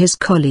later to his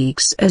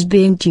colleagues as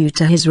being due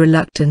to his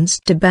reluctance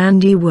to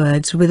bandy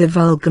words with a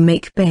vulgar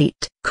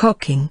make-bait.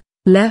 Cocking,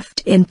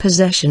 left in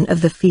possession of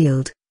the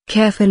field,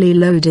 carefully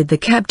loaded the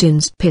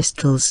captain's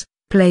pistols,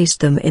 placed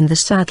them in the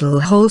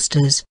saddle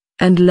holsters,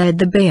 and led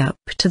the bay up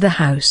to the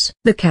house.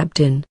 The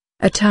captain,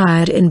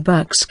 attired in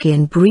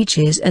buckskin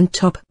breeches and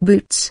top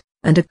boots,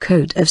 and a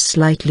coat of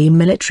slightly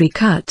military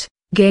cut,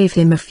 gave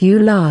him a few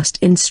last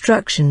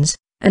instructions,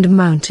 and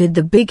mounted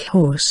the big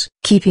horse.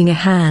 Keeping a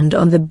hand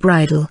on the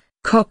bridle,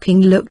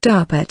 Cocking looked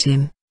up at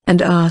him, and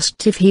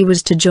asked if he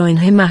was to join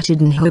him at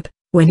Edenhope,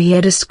 when he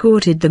had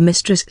escorted the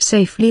mistress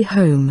safely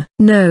home.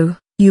 No,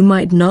 you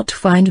might not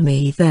find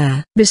me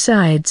there.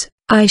 Besides,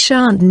 I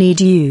shan't need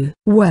you.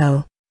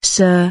 Well,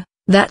 sir,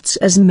 that's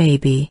as may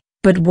be,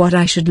 but what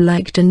I should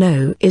like to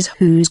know is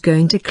who's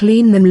going to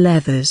clean them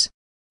leathers?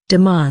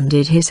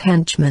 Demanded his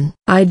henchman.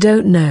 I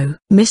don't know.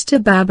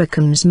 Mr.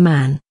 Babbicom's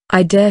man,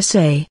 I dare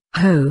say.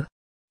 Ho!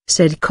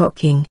 Said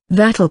Cocking.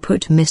 That'll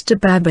put Mr.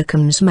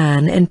 Babbicom's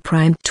man in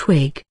prime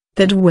twig.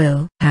 That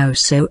will.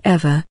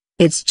 Howsoever,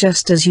 it's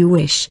just as you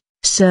wish,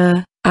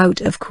 sir,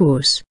 out of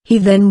course. He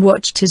then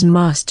watched his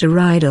master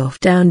ride off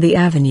down the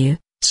avenue,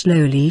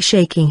 slowly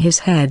shaking his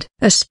head.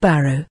 A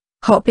sparrow,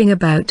 hopping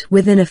about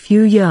within a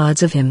few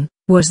yards of him,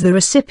 was the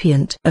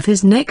recipient of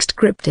his next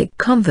cryptic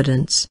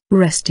confidence.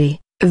 Resty,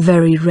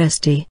 very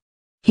resty,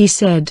 he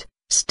said,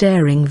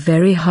 staring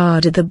very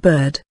hard at the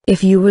bird.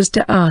 If you was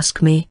to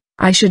ask me,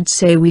 I should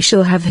say we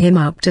shall have him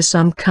up to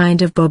some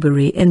kind of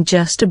bobbery in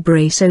just a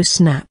brace o'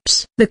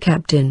 snaps. The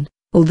captain,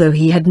 although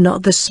he had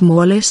not the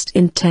smallest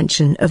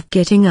intention of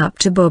getting up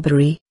to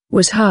bobbery,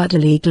 was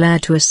heartily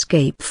glad to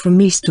escape from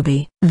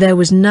Easterby. There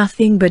was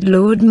nothing but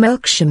Lord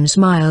Melksham's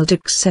mild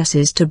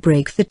excesses to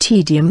break the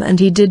tedium, and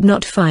he did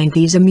not find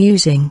these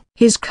amusing.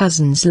 His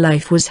cousin's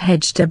life was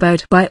hedged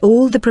about by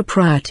all the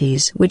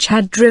proprieties which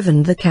had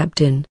driven the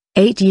captain,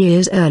 8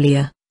 years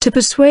earlier, to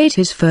persuade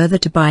his father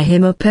to buy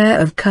him a pair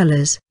of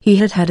colours. He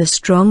had had a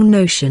strong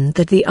notion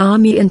that the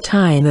army in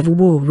time of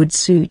war would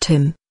suit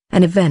him,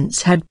 and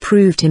events had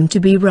proved him to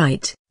be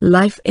right.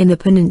 Life in the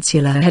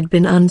peninsula had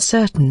been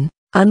uncertain,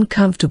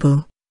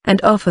 uncomfortable, and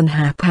often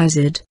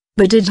haphazard,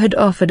 but it had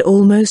offered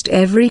almost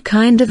every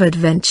kind of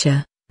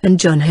adventure, and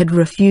John had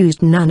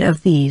refused none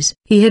of these.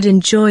 He had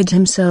enjoyed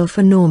himself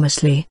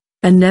enormously,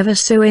 and never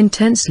so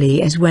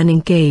intensely as when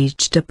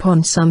engaged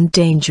upon some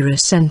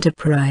dangerous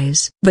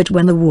enterprise. But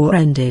when the war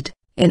ended,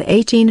 in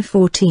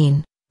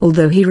 1814,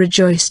 although he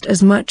rejoiced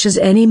as much as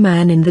any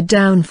man in the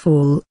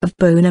downfall of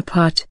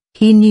Bonaparte,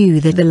 he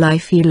knew that the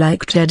life he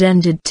liked had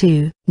ended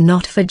too.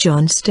 Not for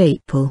John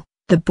Staple,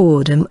 the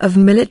boredom of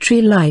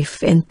military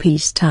life in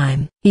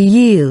peacetime. He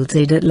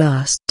yielded at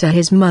last to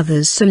his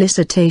mother's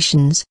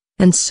solicitations,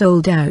 and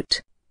sold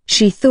out.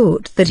 She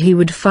thought that he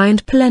would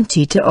find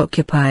plenty to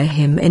occupy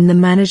him in the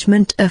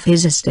management of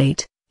his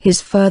estate,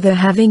 his father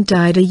having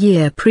died a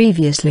year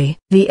previously.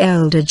 The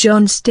elder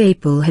John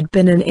Staple had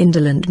been an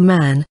indolent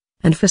man,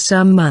 and for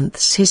some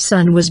months his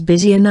son was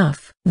busy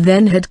enough.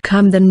 Then had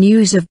come the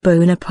news of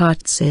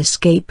Bonaparte's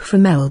escape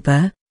from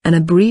Elba, and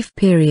a brief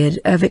period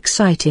of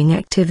exciting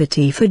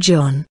activity for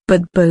John.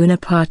 But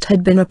Bonaparte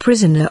had been a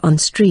prisoner on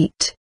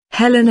Street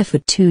Helena for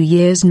 2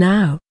 years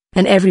now,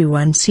 and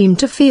everyone seemed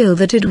to feel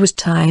that it was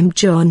time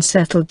John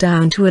settled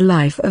down to a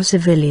life of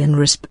civilian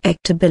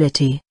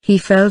respectability. He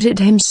felt it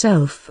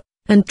himself,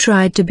 and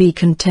tried to be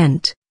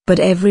content, but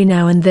every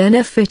now and then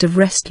a fit of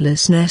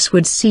restlessness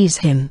would seize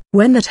him.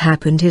 When that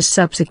happened, his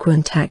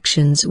subsequent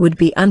actions would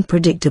be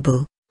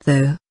unpredictable,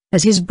 though,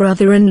 as his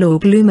brother-in-law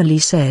gloomily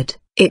said,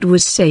 it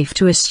was safe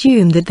to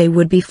assume that they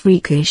would be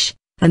freakish,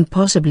 and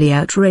possibly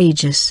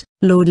outrageous.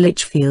 Lord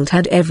Lichfield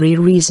had every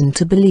reason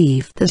to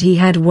believe that he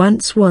had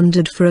once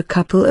wandered for a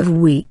couple of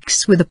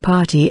weeks with a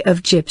party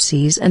of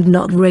gypsies, and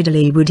not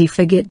readily would he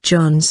forget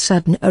John's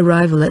sudden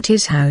arrival at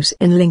his house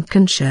in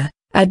Lincolnshire,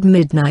 at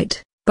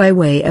midnight, by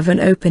way of an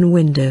open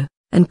window,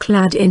 and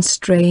clad in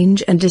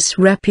strange and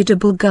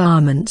disreputable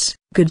garments.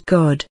 "Good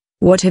God,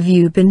 what have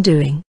you been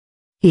doing?"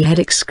 he had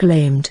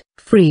exclaimed.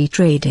 "Free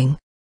trading,"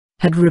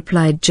 had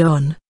replied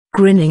John,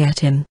 grinning at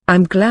him.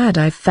 "I'm glad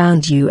I've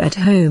found you at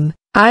home.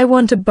 I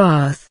want a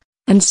bath,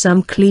 and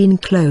some clean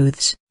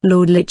clothes."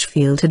 Lord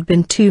Lichfield had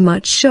been too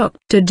much shocked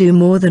to do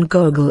more than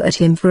goggle at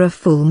him for a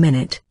full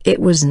minute. It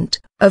wasn't,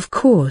 of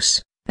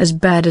course, as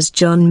bad as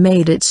John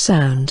made it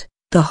sound.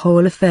 The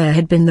whole affair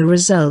had been the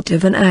result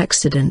of an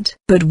accident.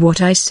 "But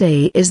what I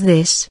say is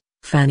this,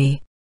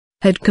 Fanny,"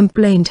 had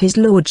complained his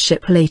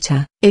lordship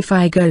later. "If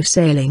I go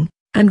sailing,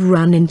 and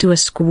run into a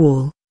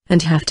squall,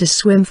 and have to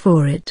swim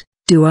for it,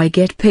 do I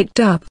get picked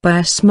up by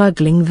a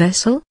smuggling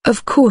vessel?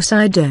 Of course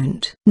I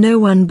don't. No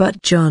one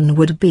but John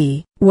would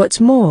be. What's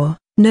more,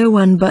 no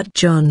one but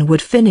John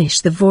would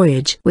finish the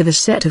voyage with a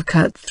set of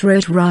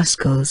cutthroat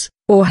rascals,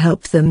 or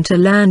help them to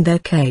land their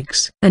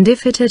kegs. And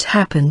if it had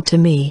happened to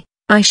me,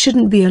 I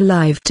shouldn't be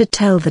alive to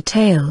tell the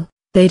tale.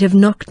 They'd have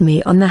knocked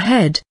me on the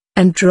head,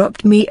 and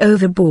dropped me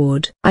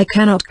overboard." "I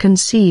cannot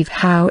conceive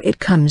how it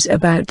comes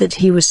about that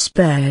he was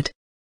spared,"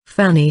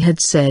 Fanny had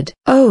said.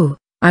 "Oh,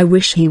 I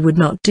wish he would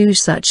not do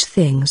such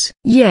things."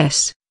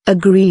 "Yes,"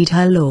 agreed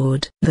her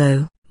lord.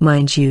 "Though,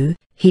 mind you,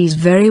 he's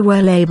very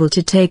well able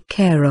to take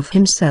care of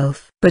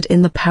himself. But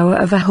in the power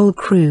of a whole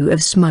crew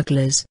of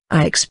smugglers.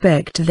 I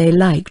expect they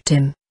liked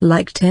him."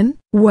 "Liked him?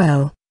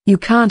 Well, you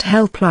can't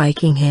help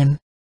liking him,"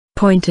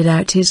 pointed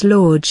out his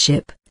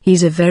lordship.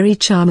 "He's a very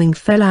charming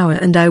fellow,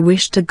 and I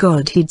wish to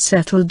God he'd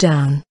settle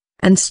down,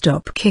 and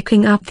stop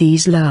kicking up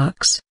these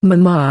larks."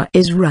 "Mamma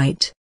is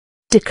right,"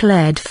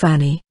 declared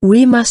Fanny.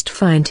 "We must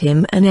find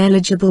him an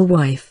eligible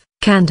wife."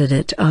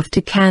 Candidate after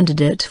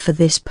candidate for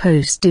this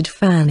post did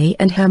Fanny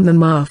and her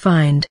mamma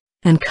find,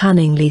 and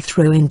cunningly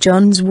throw in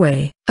John's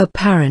way.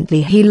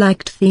 Apparently he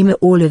liked them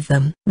all of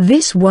them.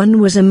 This one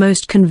was a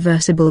most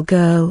conversable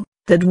girl,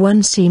 that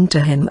one seemed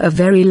to him a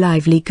very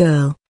lively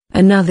girl,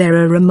 another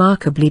a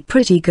remarkably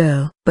pretty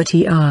girl. But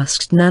he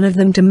asked none of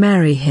them to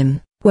marry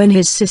him. When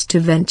his sister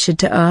ventured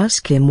to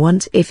ask him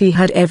once if he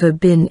had ever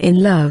been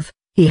in love,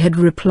 he had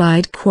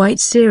replied quite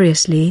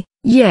seriously,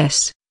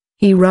 yes.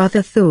 He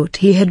rather thought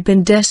he had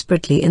been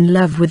desperately in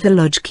love with the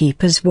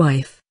lodgekeeper's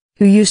wife,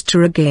 who used to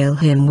regale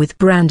him with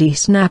brandy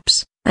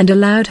snaps, and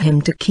allowed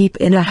him to keep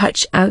in a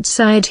hutch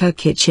outside her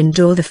kitchen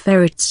door the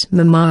ferrets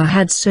mamma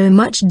had so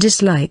much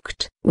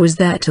disliked. "Was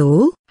that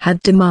all?" had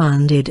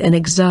demanded an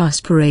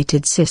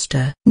exasperated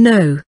sister.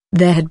 "No,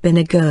 there had been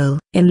a girl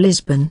in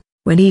Lisbon,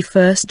 when he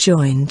first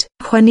joined.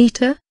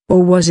 Juanita,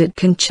 or was it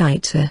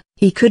Conchita?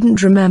 He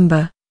couldn't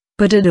remember.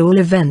 But at all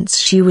events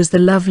she was the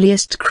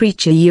loveliest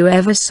creature you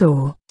ever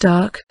saw.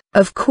 Dark,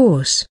 of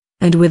course,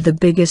 and with the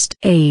biggest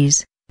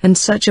A's, and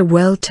such a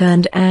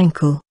well-turned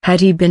ankle."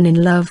 Had he been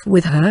in love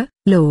with her?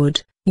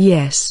 "Lord,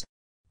 yes,"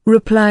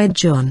 replied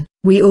John.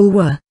 "We all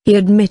were." He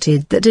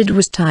admitted that it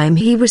was time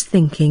he was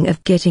thinking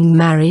of getting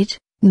married,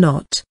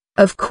 not,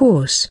 of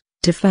course,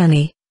 to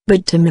Fanny,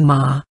 but to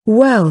mamma.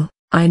 "Well,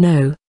 I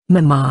know,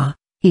 mamma,"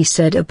 he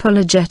said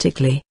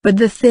apologetically. "But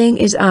the thing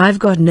is, I've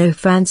got no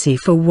fancy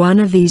for one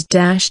of these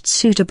dashed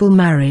suitable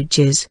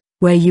marriages,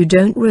 where you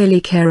don't really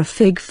care a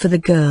fig for the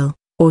girl,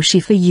 or she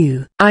for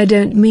you. I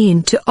don't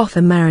mean to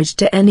offer marriage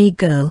to any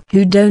girl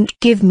who don't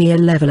give me a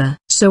leveler.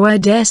 So I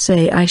dare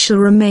say I shall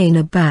remain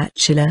a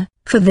bachelor,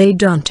 for they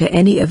don't to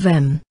any of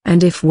them.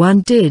 And if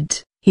one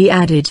did," he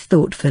added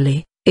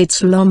thoughtfully,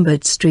 "it's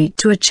Lombard Street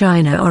to a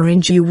China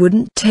orange you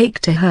wouldn't take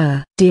to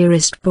her."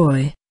 "Dearest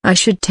boy, I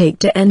should take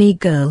to any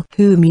girl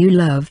whom you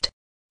loved,"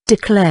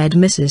 declared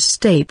Mrs.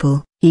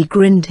 Staple. He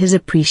grinned his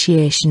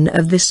appreciation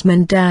of this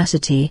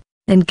mendacity,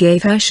 and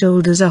gave her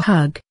shoulders a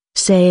hug,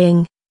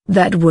 saying,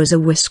 "That was a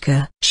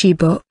whisker." She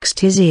boxed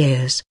his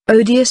ears.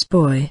 "Odious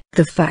boy.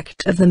 The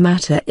fact of the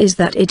matter is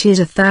that it is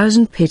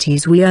 1,000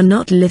 pities we are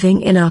not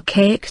living in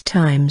archaic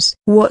times.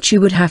 What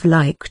you would have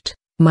liked,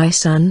 my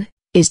son,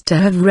 is to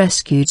have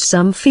rescued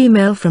some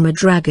female from a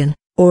dragon,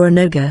 or an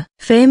ogre."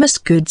 "Famous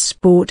good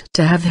sport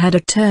to have had a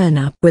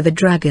turn-up with a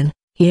dragon,"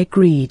 he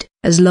agreed,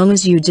 "as long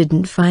as you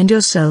didn't find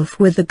yourself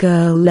with the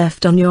girl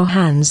left on your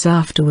hands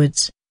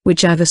afterwards,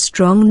 which I've a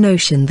strong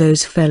notion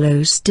those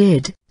fellows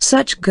did."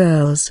 Such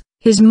girls,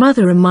 his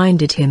mother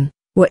reminded him,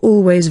 were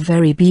always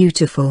very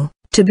beautiful.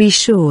 To be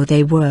sure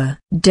they were.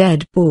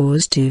 Dead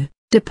bores too,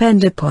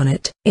 depend upon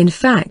it. In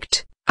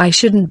fact, I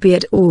shouldn't be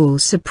at all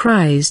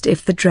surprised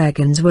if the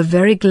dragons were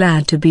very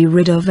glad to be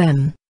rid of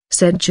them.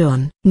 said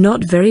John.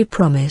 Not very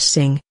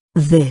promising,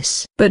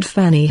 this. But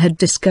Fanny had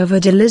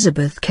discovered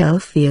Elizabeth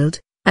Kelfield,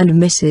 and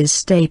Mrs.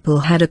 Staple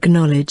had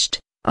acknowledged,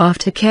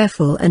 after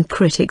careful and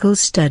critical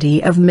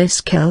study of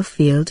Miss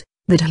Kelfield,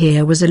 that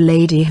here was a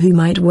lady who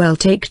might well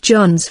take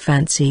John's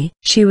fancy.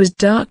 She was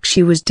dark,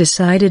 she was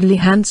decidedly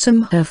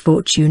handsome, her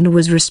fortune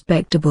was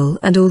respectable,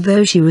 and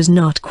although she was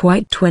not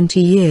quite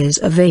 20 years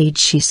of age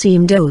she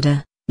seemed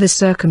older, the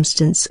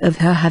circumstance of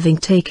her having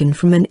taken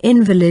from an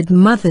invalid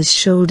mother's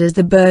shoulders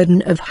the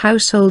burden of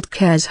household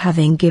cares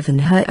having given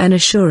her an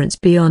assurance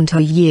beyond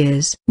her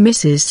years.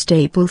 Mrs.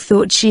 Staple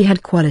thought she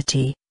had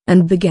quality,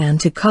 and began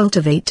to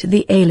cultivate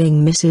the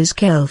ailing Mrs.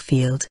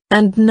 Kelfield.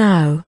 And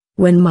now,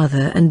 when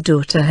mother and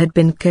daughter had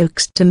been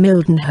coaxed to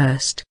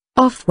Mildenhurst,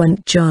 off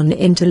went John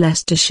into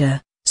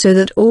Leicestershire, so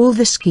that all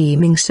the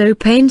scheming so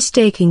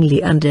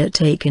painstakingly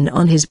undertaken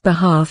on his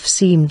behalf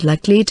seemed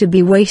likely to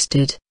be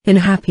wasted. In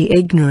happy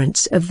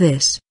ignorance of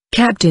this,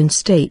 Captain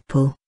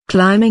Staple,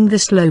 climbing the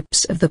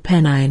slopes of the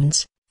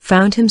Pennines,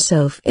 found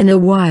himself in a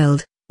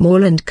wild,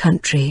 moorland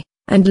country,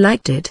 and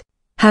liked it.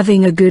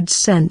 Having a good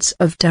sense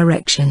of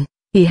direction,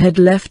 he had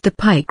left the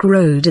Pike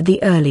Road at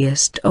the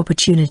earliest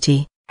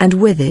opportunity, and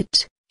with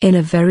it, in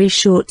a very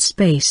short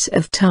space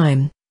of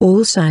time,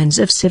 all signs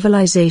of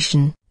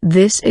civilization.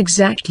 This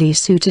exactly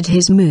suited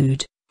his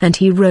mood, and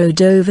he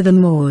rode over the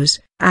moors,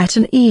 at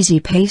an easy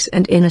pace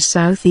and in a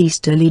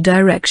southeasterly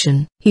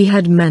direction. He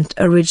had meant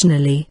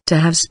originally to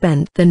have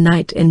spent the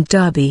night in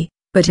Derby,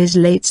 but his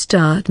late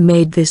start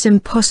made this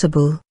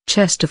impossible.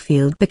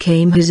 Chesterfield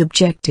became his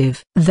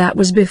objective. That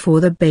was before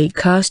the Bay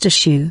cast a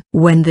shoe.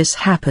 When this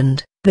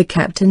happened, the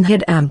captain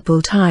had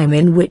ample time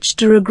in which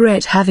to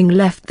regret having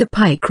left the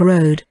Pike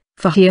Road,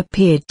 for he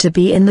appeared to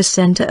be in the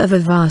center of a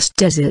vast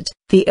desert.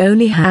 The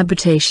only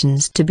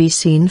habitations to be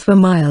seen for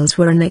miles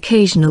were an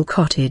occasional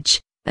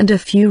cottage, and a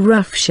few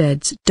rough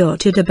sheds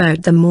dotted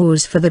about the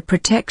moors for the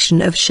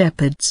protection of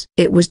shepherds.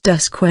 It was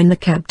dusk when the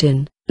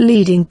captain,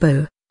 leading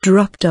Beau,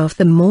 dropped off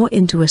the moor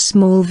into a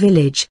small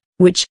village,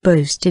 which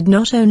boasted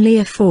not only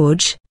a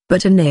forge,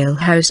 but an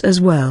alehouse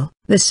as well.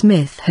 The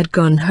smith had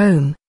gone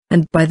home,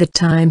 and by the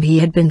time he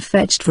had been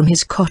fetched from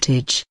his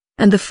cottage,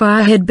 and the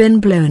fire had been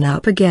blown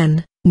up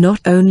again,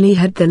 not only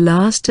had the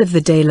last of the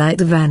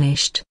daylight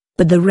vanished,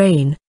 but the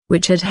rain,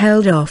 which had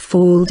held off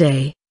all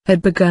day,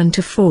 had begun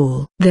to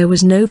fall. There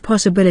was no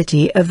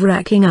possibility of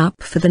racking up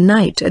for the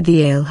night at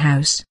the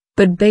alehouse,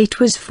 but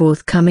bait was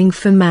forthcoming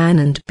for man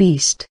and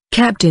beast.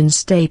 Captain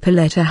Staple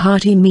ate a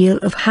hearty meal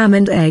of ham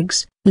and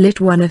eggs,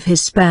 lit one of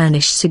his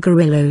Spanish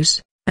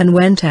cigarillos, and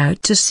went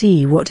out to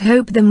see what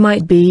hope there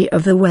might be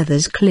of the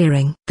weather's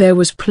clearing. There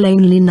was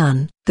plainly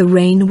none. The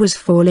rain was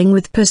falling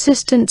with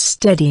persistent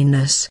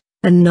steadiness,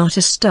 and not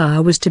a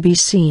star was to be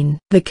seen.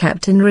 The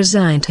captain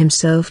resigned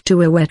himself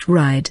to a wet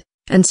ride,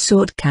 and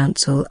sought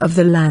counsel of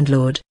the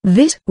landlord.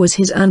 This was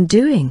his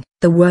undoing.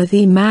 The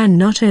worthy man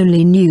not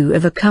only knew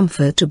of a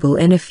comfortable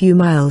inn a few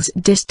miles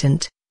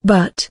distant,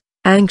 but,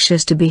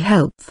 anxious to be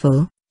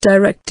helpful,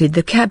 directed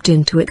the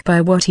captain to it by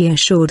what he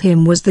assured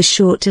him was the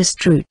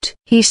shortest route.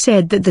 He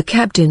said that the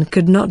captain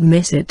could not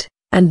miss it,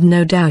 and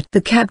no doubt the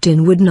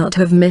captain would not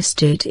have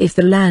missed it if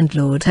the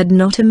landlord had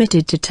not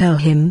omitted to tell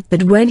him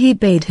that when he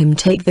bade him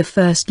take the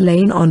first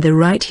lane on the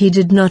right he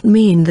did not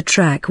mean the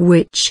track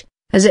which,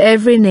 as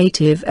every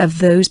native of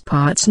those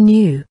parts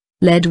knew,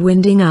 led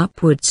winding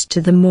upwards to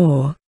the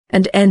moor,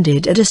 and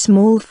ended at a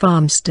small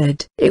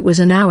farmstead. It was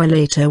an hour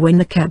later when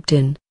the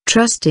captain,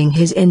 trusting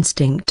his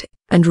instinct,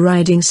 and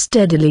riding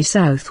steadily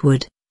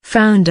southward,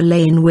 found a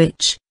lane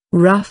which,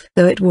 rough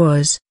though it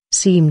was,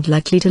 seemed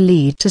likely to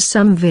lead to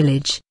some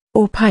village,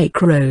 or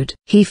Pike Road.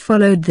 He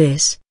followed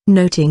this,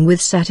 noting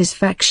with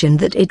satisfaction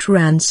that it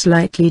ran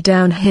slightly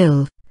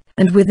downhill,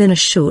 and within a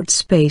short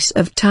space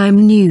of time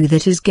knew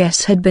that his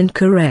guess had been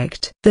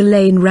correct. The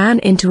lane ran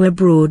into a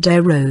broad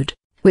road,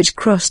 which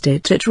crossed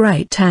it at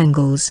right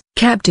angles.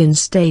 Captain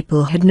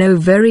Staple had no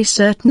very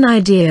certain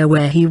idea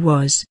where he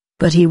was,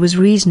 but he was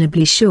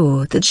reasonably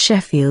sure that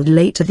Sheffield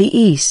lay to the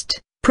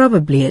east,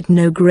 probably at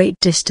no great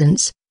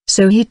distance,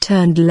 so he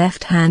turned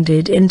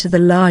left-handed into the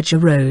larger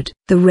road.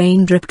 The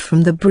rain dripped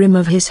from the brim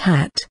of his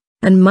hat,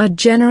 and mud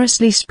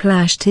generously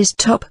splashed his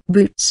top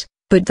boots,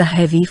 but the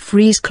heavy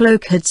frieze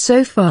cloak had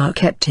so far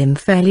kept him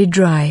fairly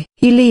dry.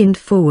 He leaned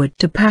forward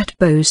to pat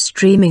Beau's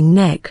streaming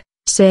neck,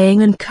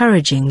 saying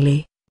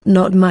encouragingly,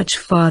 "Not much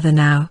farther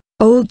now,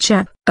 old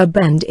chap." A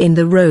bend in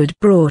the road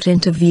brought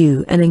into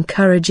view an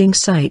encouraging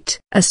sight.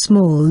 A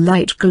small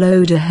light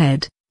glowed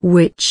ahead,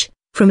 which,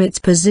 from its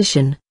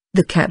position,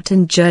 the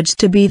captain judged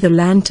to be the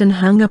lantern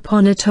hung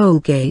upon a toll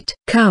gate.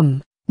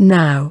 "Come,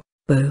 now,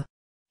 Beau,"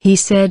 he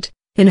said,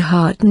 in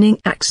heartening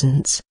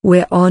accents.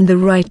 "We're on the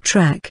right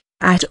track,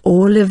 at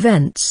all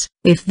events.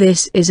 If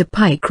this is a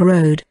Pike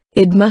Road,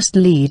 it must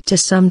lead to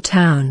some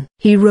town."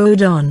 He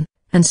rode on,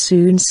 and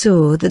soon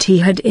saw that he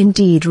had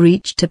indeed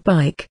reached a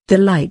pike. The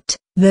light,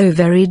 though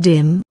very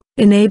dim,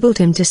 enabled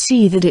him to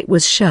see that it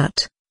was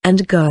shut,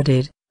 and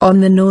guarded, on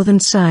the northern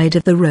side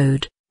of the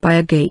road, by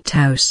a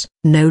gatehouse.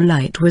 No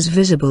light was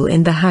visible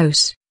in the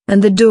house,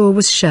 and the door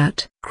was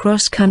shut.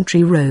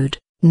 Cross-country road,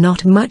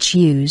 Not much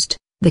used,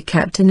 the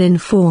captain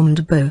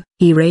informed Bo.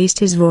 He raised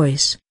his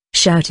voice,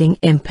 shouting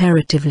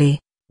imperatively,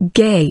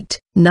 "Gate!"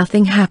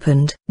 Nothing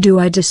happened. "Do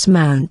I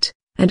dismount,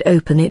 and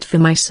open it for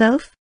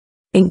myself?"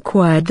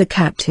 inquired the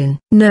captain.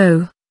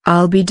 "No,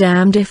 I'll be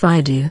damned if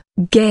I do."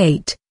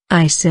 "Gate,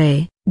 I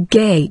say,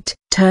 gate!"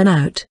 "Turn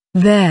out,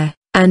 there,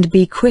 and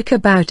be quick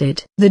about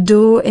it." The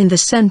door in the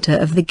center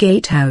of the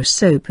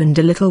gatehouse opened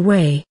a little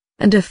way,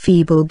 and a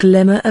feeble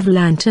glimmer of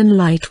lantern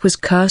light was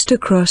cast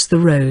across the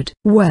road.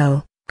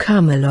 "Well,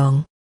 come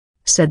along,"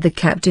 said the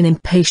captain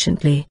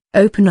impatiently.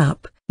 "Open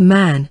up,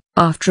 man."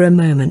 After a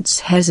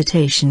moment's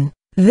hesitation,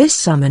 this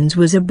summons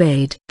was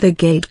obeyed. The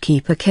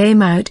gatekeeper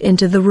came out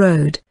into the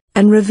road,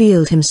 and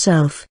revealed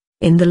himself,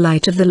 in the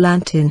light of the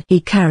lantern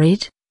he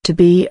carried, to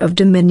be of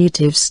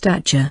diminutive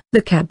stature.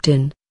 The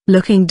captain,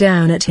 looking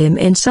down at him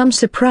in some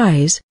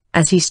surprise,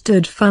 as he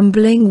stood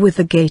fumbling with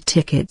the gate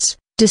tickets,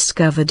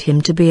 discovered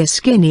him to be a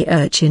skinny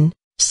urchin,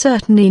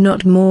 certainly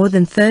not more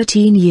than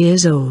 13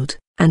 years old,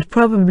 and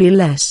probably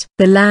less.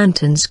 The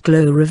lantern's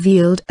glow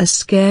revealed a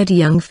scared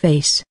young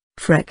face,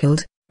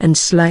 freckled, and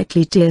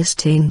slightly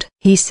tear-stained.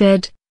 He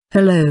said,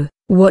 "Hello,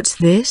 what's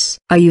this?"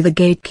 "Are you the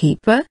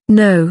gatekeeper?"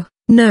 "No,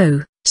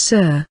 no,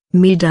 sir,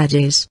 me dad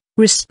is,"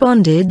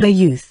 responded the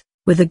youth,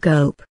 with a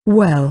gulp.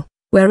 "Well,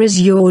 where is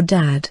your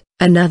dad?"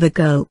 Another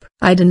gulp.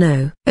 "I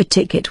dunno." A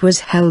ticket was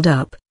held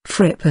up.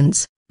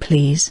 "Threepence,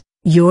 please,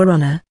 Your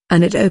Honor,"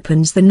 and it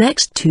opens the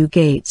next 2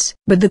 gates.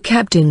 But the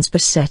captain's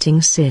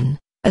besetting sin,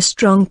 a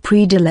strong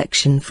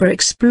predilection for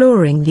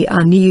exploring the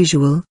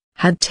unusual,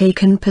 had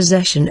taken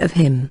possession of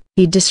him.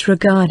 He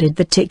disregarded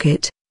the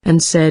ticket,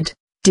 and said,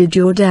 "Did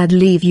your dad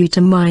leave you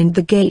to mind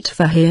the gate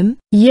for him?"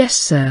 "Yes,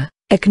 sir,"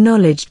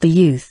 acknowledged the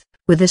youth,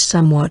 with a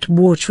somewhat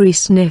watery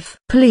sniff.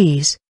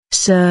 "Please,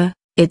 sir,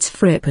 it's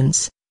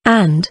threepence,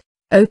 and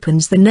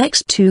opens the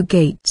next 2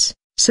 gates,"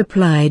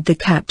 supplied the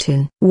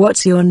captain.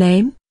 "What's your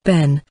name?"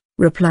 "Ben,"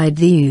 replied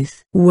the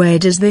youth. "Where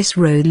does this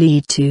road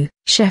lead to?"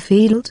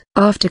 "Sheffield."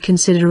 After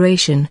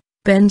consideration,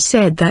 Ben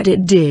said that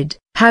it did.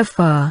 "How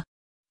far?"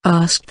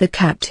 asked the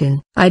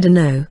captain. "I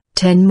dunno,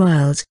 10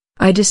 miles,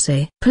 I'd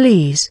say."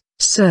 "Please,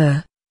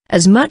 sir,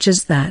 as much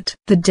as that?"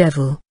 "The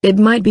devil." "It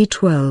might be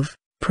 12,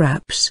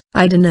 p'raps."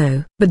 "I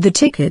dunno." "But the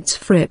ticket's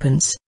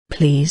threepence,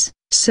 please,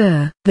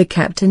 sir." The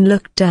captain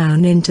looked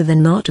down into the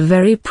not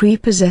very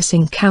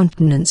prepossessing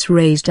countenance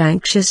raised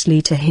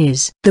anxiously to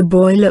his. The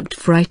boy looked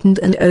frightened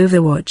and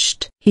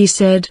overwatched. He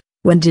said,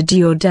 "When did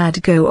your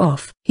dad go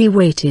off?" He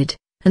waited,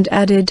 and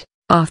added,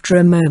 after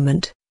a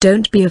moment,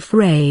 "Don't be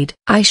afraid.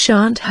 I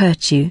shan't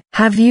hurt you."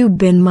 "Have you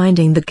been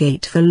minding the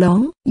gate for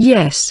long?"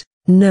 "Yes,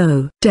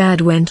 no.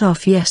 Dad went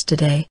off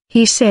yesterday.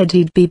 He said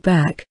he'd be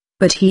back,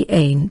 but he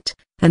ain't,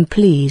 and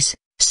please,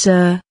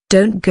 sir,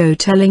 don't go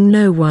telling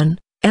no one,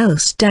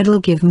 else Dad'll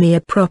give me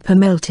a proper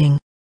melting,"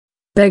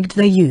 begged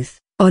the youth,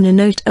 on a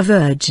note of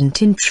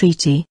urgent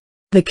entreaty.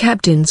 The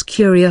captain's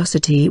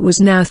curiosity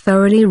was now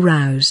thoroughly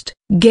roused.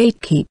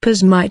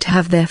 Gatekeepers might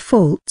have their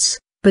faults,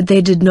 but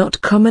they did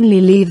not commonly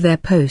leave their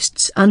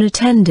posts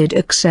unattended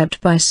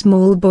except by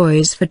small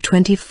boys for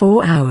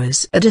 24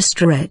 hours at a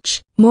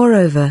stretch.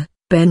 Moreover,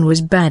 Ben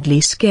was badly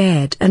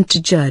scared, and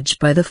to judge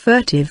by the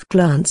furtive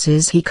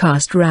glances he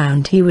cast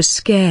round he was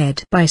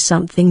scared by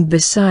something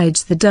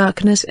besides the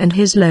darkness and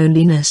his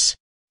loneliness.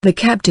 The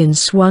captain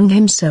swung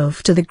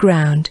himself to the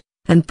ground,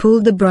 and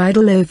pulled the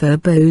bridle over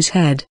Bo's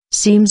head.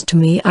 "Seems to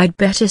me I'd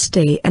better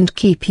stay and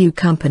keep you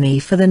company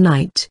for the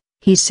night,"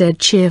 he said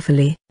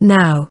cheerfully.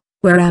 "Now,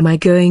 where am I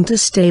going to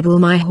stable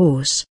my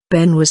horse?"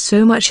 Ben was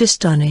so much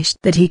astonished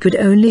that he could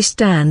only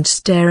stand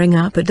staring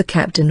up at the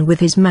captain with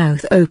his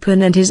mouth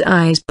open and his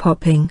eyes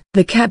popping.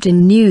 The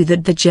captain knew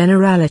that the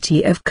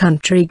generality of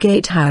country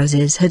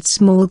gatehouses had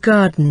small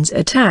gardens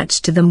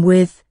attached to them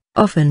with,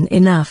 often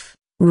enough,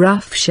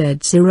 rough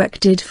sheds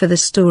erected for the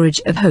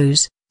storage of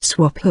hose,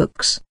 swap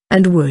hooks,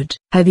 and wood.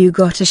 "Have you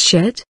got a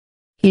shed?"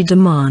 he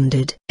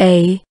demanded.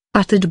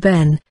 Uttered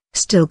Ben,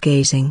 still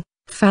gazing,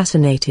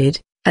 fascinated,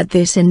 at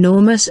this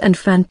enormous and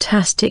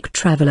fantastic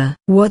traveler.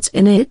 "What's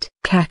in it?"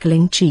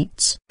 "Cackling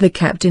cheats." The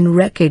captain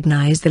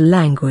recognized the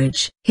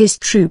language. His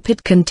troop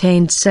had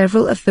contained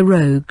several of the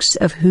rogues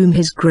of whom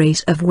His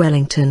Grace of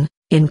Wellington,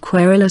 in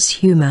querulous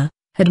humor,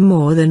 had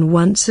more than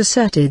once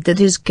asserted that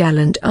his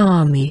gallant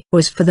army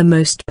was for the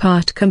most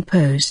part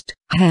composed.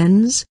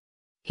 "Hens?"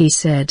 he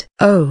said.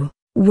 "Oh,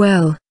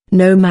 well,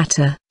 no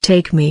matter.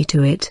 Take me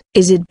to it."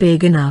 "Is it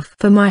big enough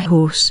for my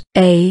horse?"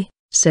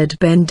 said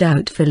Ben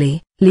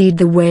doubtfully. "Lead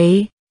the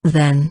way,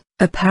 then."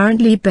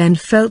 Apparently Ben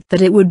felt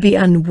that it would be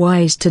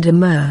unwise to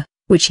demur,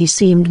 which he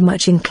seemed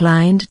much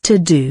inclined to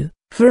do,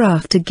 for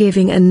after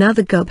giving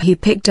another gulp he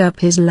picked up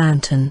his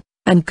lantern,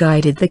 and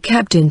guided the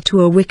captain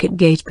to a wicket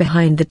gate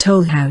behind the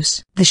toll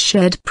house. The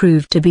shed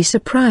proved to be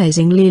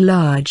surprisingly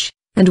large,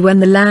 and when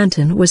the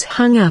lantern was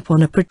hung up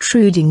on a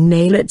protruding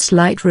nail its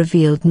light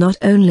revealed not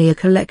only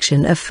a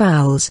collection of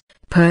fowls,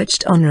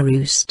 perched on a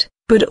roost,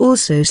 but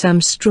also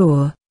some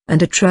straw,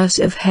 and a truss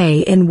of hay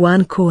in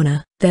one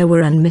corner. There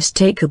were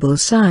unmistakable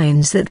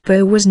signs that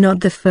Bo was not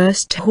the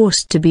first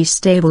horse to be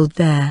stabled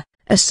there,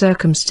 a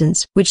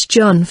circumstance which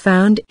John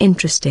found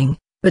interesting,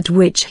 but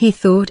which he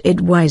thought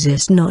it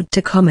wisest not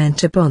to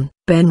comment upon.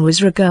 Ben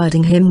was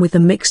regarding him with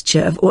a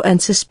mixture of awe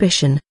and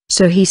suspicion,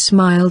 so he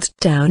smiled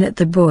down at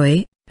the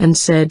boy, and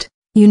said,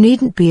 "You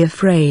needn't be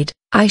afraid,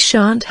 I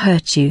shan't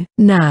hurt you."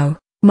 "Now,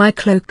 my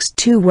cloak's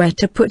too wet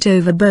to put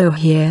over Bo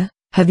here.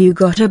 Have you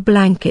got a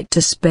blanket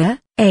to spare?"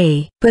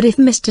 "But if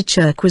Mr.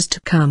 Chirk was to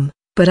come,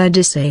 but I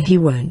dessay he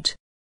won't,"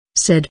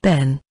 said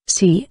Ben.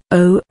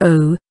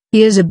 "Oh,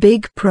 he is a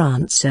big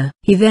prancer."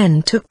 He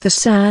then took the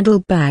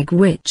saddle-bag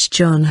which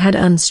John had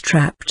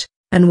unstrapped,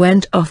 and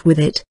went off with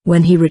it.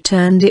 When he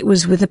returned it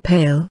was with a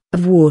pail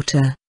of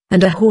water,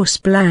 and a horse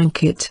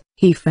blanket.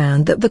 He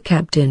found that the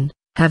captain,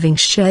 having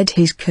shed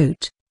his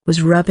coat,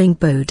 was rubbing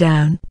Bo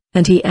down,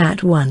 and he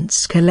at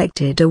once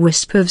collected a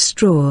wisp of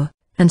straw,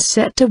 and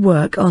set to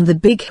work on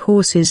the big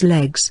horse's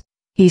legs.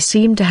 He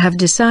seemed to have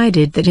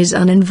decided that his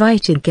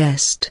uninvited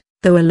guest,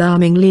 though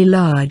alarmingly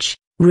large,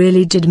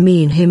 really did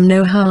mean him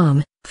no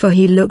harm, for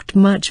he looked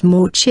much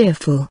more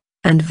cheerful,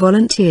 and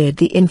volunteered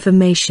the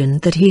information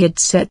that he had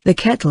set the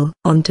kettle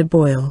on to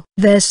boil.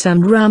 "There's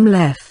some rum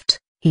left,"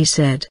 he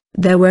said.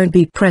 "There won't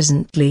be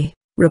presently,"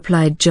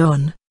 replied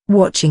John,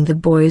 watching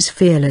the boy's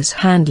fearless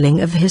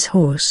handling of his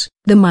horse.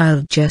 The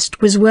mild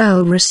jest was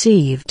well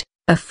received,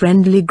 a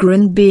friendly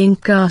grin being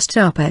cast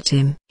up at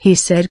him. He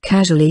said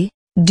casually,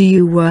 "Do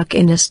you work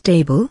in a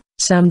stable?"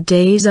 "Some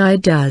days I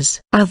does.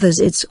 Others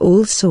it's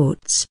all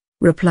sorts,"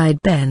 replied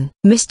Ben.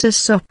 "Mr.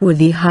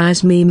 Sopworthy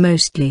hires me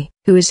mostly."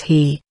 "Who is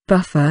he?"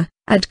 "Buffer,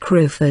 at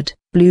Crowford."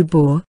 "Blue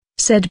Boar,"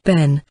 said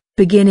Ben,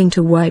 beginning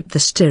to wipe the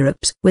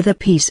stirrups with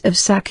a piece of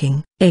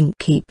sacking.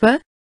 "Innkeeper?"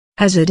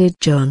 hazarded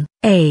John.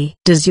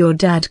 "Does your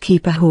dad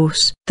keep a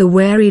horse?" The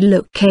wary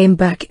look came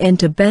back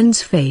into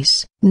Ben's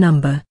face.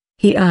 "Number."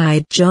 He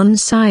eyed John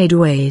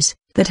sideways.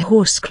 "That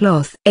horse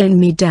cloth ain't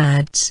me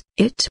dad's.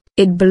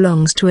 It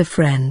belongs to a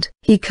friend.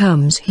 He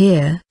comes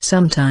here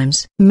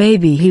sometimes."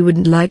 "Maybe he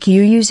wouldn't like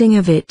you using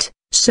of it,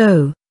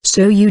 so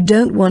you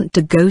don't want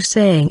to go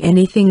saying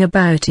anything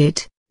about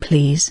it,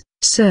 please,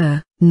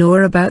 sir."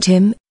 "Nor about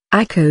him,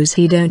 I 'cause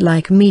he don't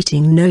like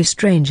meeting no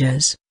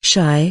strangers."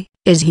 "Shy,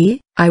 is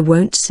he?" "I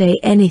won't say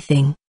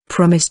anything,"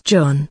 promised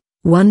John,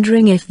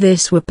 wondering if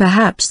this were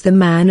perhaps the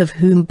man of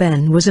whom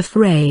Ben was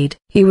afraid.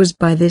 He was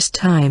by this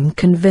time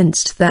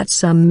convinced that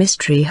some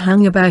mystery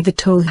hung about the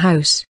toll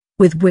house,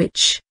 with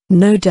which,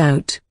 no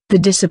doubt,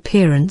 the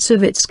disappearance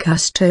of its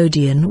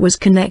custodian was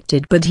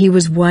connected. But he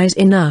was wise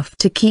enough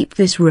to keep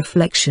this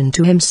reflection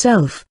to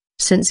himself,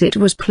 since it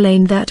was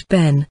plain that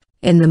Ben,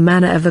 in the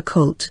manner of a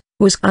colt,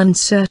 was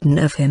uncertain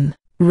of him,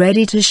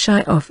 ready to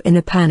shy off in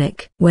a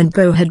panic. When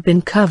Bo had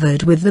been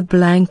covered with the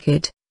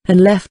blanket, and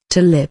left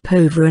to lip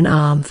over an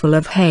armful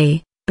of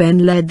hay, Ben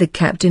led the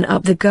captain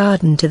up the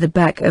garden to the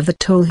back of the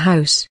toll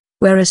house,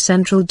 where a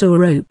central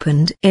door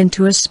opened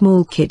into a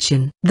small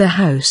kitchen. The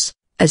house,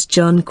 as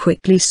John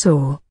quickly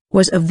saw,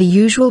 was of the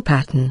usual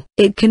pattern.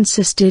 It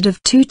consisted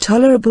of two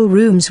tolerable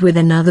rooms with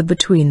another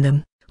between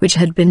them, which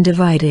had been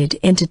divided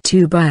into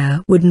two by a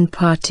wooden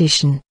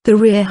partition. The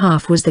rear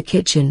half was the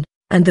kitchen,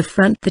 and the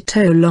front the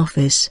toll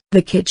office.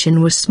 The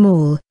kitchen was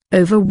small,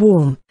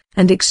 over-warm,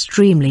 and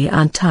extremely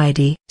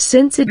untidy.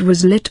 Since it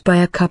was lit by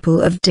a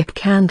couple of dip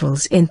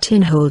candles in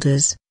tin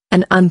holders,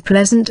 an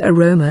unpleasant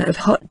aroma of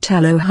hot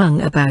tallow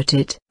hung about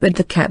it. But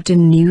the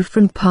captain knew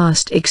from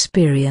past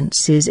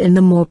experiences in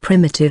the more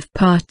primitive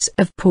parts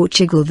of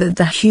Portugal that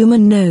the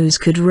human nose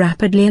could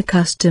rapidly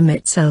accustom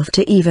itself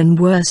to even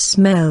worse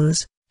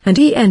smells, and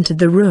he entered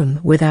the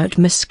room without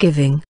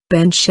misgiving.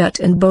 Ben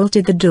shut and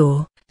bolted the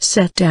door,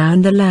 set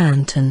down the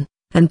lantern,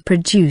 and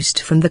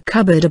produced from the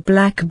cupboard a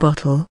black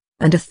bottle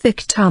and a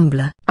thick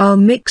tumbler. "I'll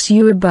mix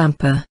you a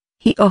bumper,"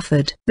 he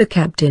offered. The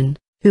captain,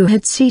 who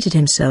had seated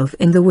himself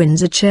in the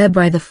Windsor chair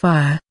by the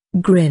fire,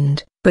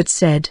 grinned, but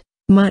said,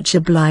 "Much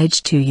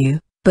obliged to you,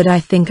 but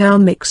I think I'll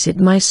mix it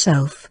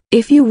myself."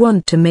 "If you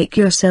want to make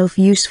yourself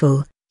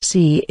useful,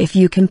 see if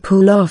you can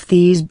pull off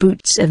these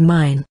boots of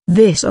mine."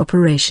 This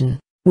operation,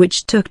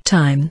 which took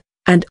time,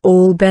 and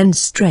all Ben's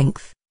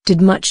strength, did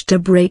much to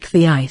break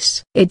the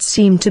ice. It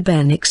seemed to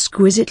Ben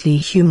exquisitely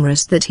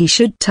humorous that he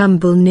should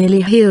tumble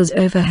nearly heels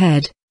over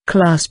head,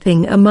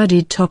 clasping a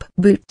muddy top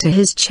boot to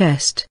his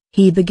chest.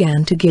 He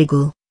began to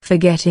giggle,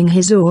 forgetting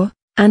his awe,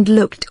 and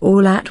looked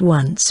all at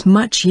once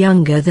much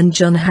younger than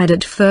John had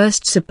at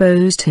first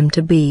supposed him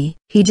to be.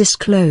 He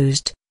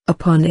disclosed,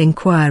 upon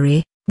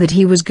inquiry, that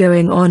he was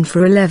going on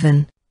for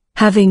 11.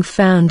 Having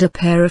found a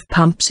pair of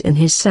pumps in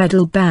his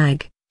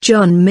saddle-bag,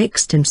 John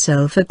mixed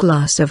himself a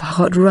glass of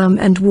hot rum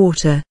and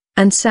water,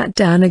 and sat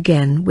down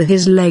again with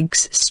his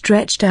legs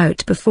stretched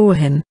out before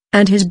him,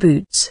 and his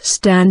boots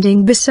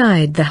standing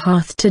beside the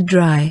hearth to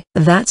dry.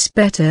 "That's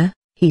better,"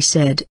 he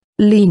said,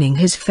 leaning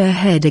his fair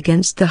head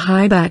against the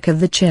high back of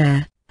the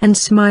chair, and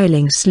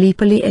smiling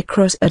sleepily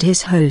across at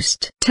his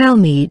host. "Tell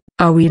me,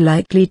 are we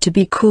likely to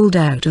be called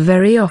out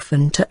very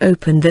often to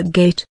open that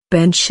gate?"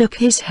 Ben shook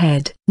his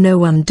head. "No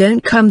one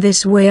don't come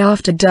this way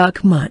after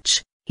dark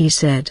much," he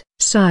said.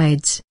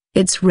 "Sides,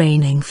 it's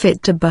raining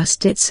fit to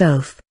bust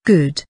itself."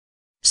 "Good,"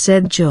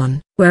 said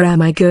John. Where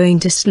am I going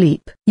to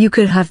sleep? You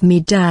could have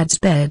me Dad's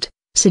bed,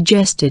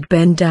 suggested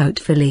Ben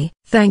doubtfully.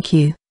 Thank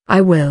you,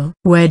 I will.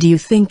 Where do you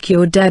think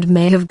your dad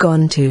may have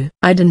gone to?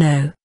 I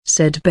dunno,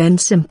 said Ben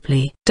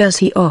simply. Does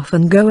he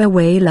often go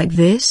away like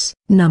this?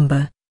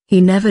 Number,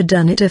 he never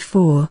done it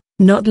afore,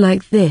 not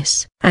like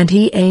this. And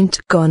he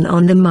ain't gone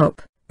on the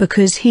mop,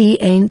 because he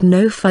ain't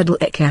no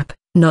fuddle-cap,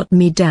 not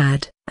me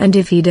Dad. And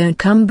if he don't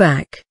come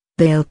back,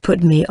 they'll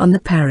put me on the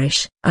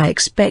parish. I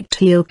expect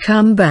he'll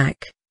come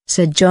back,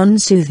 said John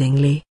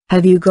soothingly.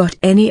 Have you got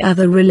any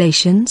other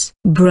relations?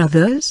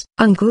 Brothers?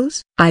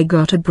 Uncles? I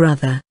got a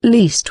brother.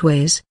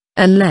 Leastways,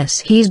 unless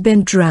he's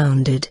been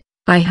drowned.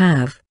 I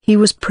have. He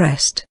was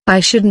pressed. I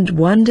shouldn't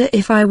wonder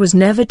if I was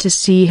never to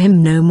see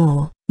him no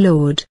more.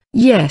 Lord,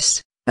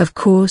 yes, of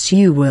course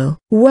you will.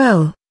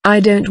 Well, I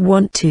don't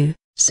want to,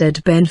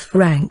 said Ben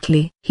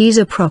frankly. He's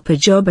a proper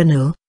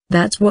jobbernull,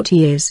 that's what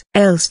he is.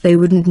 Else they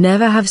wouldn't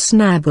never have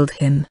snabbled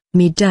him.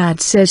 Me Dad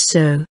says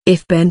so.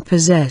 If Ben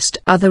possessed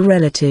other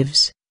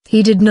relatives,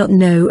 he did not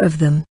know of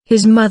them.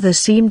 His mother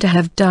seemed to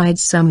have died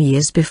some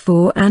years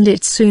before, and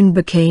it soon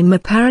became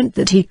apparent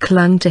that he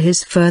clung to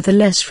his father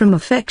less from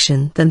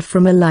affection than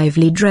from a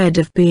lively dread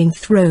of being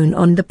thrown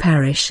on the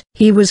parish.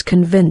 He was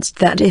convinced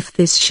that if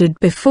this should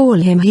befall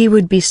him he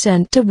would be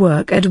sent to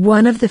work at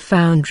one of the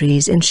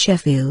foundries in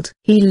Sheffield.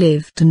 He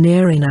lived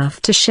near enough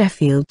to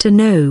Sheffield to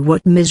know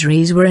what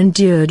miseries were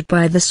endured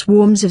by the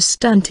swarms of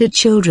stunted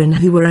children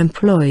who were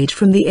employed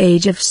from the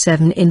age of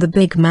 7 in the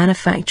big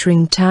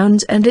manufacturing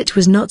towns, and it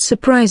was not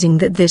surprising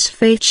that this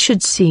fate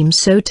should seem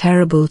so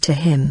terrible to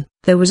him.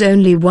 There was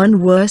only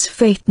one worse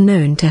fate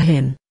known to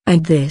him,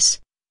 and this,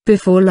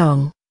 before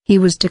long, he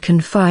was to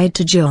confide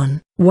to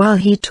John. While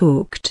he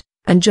talked,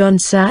 and John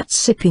sat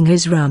sipping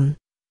his rum,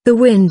 the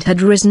wind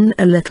had risen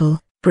a little,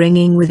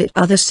 bringing with it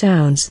other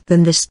sounds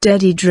than the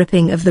steady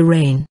dripping of the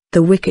rain.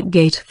 The wicket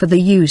gate for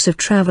the use of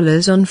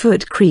travellers on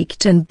foot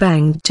creaked and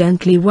banged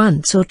gently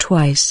once or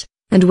twice,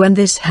 and when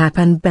this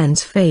happened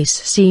Ben's face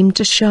seemed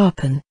to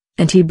sharpen,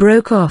 and he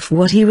broke off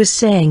what he was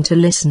saying to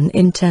listen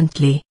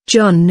intently.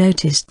 John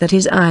noticed that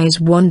his eyes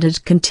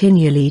wandered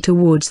continually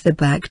towards the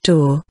back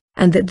door,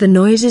 and that the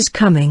noises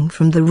coming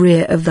from the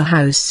rear of the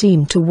house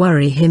seemed to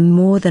worry him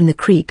more than the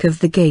creak of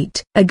the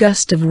gate. A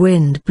gust of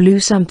wind blew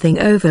something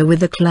over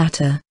with a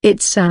clatter.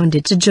 It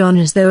sounded to John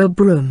as though a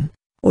broom,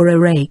 or a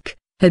rake,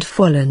 had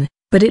fallen,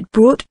 but it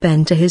brought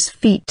Ben to his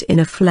feet in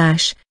a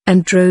flash,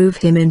 and drove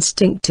him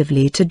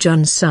instinctively to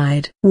John's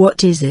side.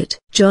 What is it?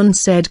 John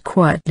said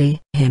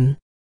quietly. Him,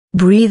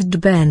 breathed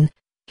Ben,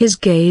 his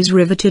gaze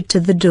riveted to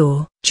the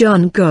door.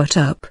 John got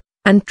up,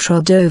 and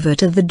trod over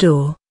to the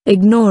door,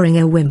 ignoring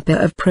a whimper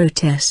of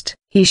protest.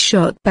 He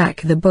shot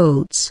back the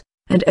bolts,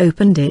 and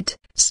opened it,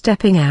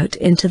 stepping out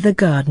into the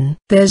garden.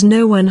 There's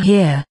no one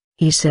here,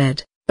 he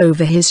said,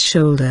 over his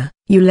shoulder.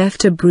 You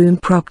left a broom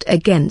propped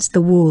against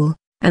the wall,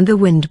 and the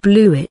wind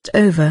blew it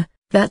over,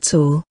 that's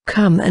all.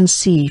 Come and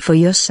see for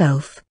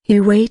yourself. He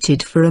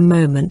waited for a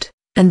moment,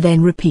 and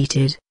then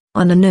repeated,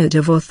 on a note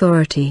of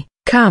authority,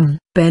 come.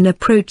 Ben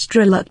approached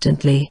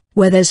reluctantly.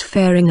 Weather's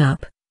fairing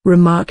up,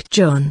 remarked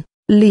John,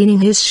 leaning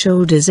his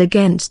shoulders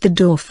against the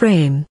door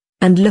frame,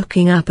 and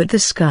looking up at the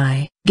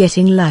sky.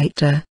 Getting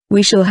lighter.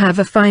 We shall have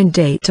a fine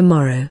day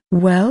tomorrow.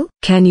 Well?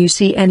 Can you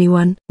see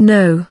anyone?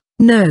 No,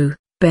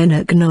 Ben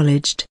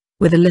acknowledged,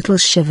 with a little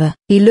shiver.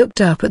 He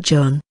looked up at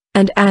John,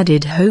 and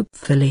added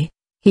hopefully,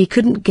 he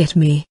couldn't get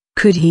me,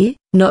 could he?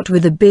 Not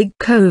with a big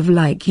cove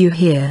like you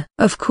here.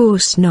 Of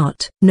course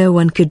not. No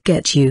one could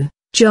get you,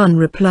 John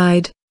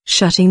replied,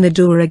 shutting the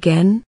door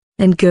again,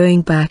 and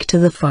going back to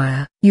the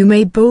fire. You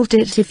may bolt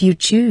it if you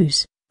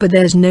choose, but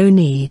there's no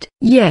need.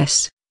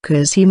 Yes,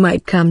 'cause he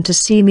might come to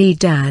see me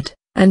Dad,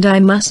 and I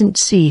mustn't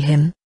see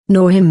him,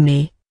 nor him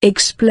me,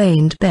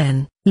 explained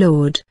Ben.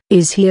 Lord,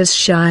 is he as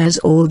shy as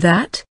all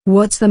that?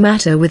 What's the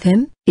matter with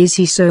him? Is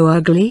he so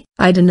ugly?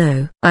 I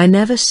dunno. I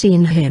never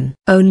seen him.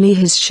 Only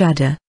his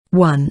shadow,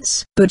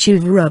 once. But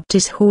you've rubbed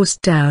his horse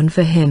down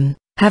for him,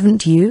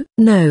 haven't you?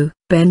 No,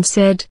 Ben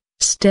said,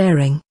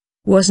 staring.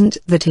 Wasn't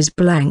that his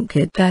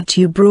blanket that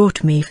you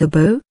brought me for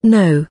Bo?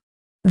 No.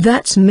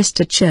 That's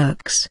Mr.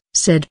 Chirk's,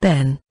 said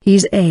Ben.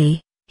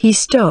 He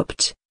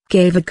stopped,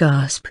 gave a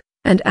gasp,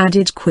 and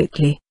added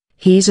quickly,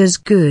 he's as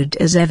good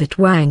as ever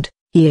twanged,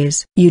 he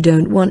is. You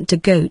don't want to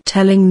go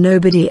telling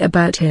nobody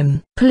about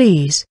him?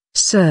 Please,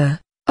 sir.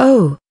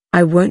 Oh,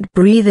 I won't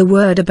breathe a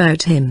word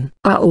about him.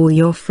 Are all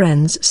your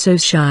friends so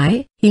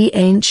shy? He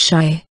ain't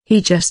shy. He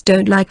just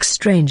don't like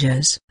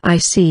strangers. I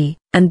see.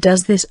 And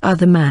does this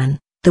other man,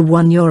 the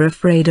one you're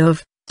afraid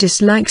of,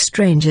 dislike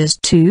strangers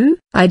too?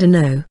 I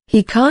dunno.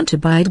 He can't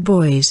abide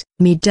boys.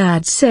 Me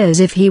Dad says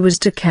if he was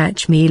to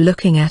catch me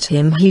looking at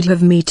him he'd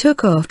have me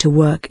took off to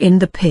work in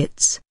the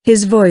pits.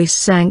 His voice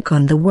sank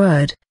on the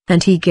word,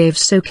 and he gave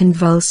so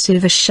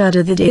convulsive a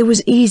shudder that it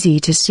was easy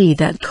to see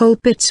that coal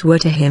pits were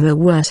to him a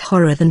worse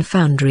horror than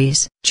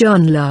foundries.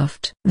 John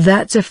laughed.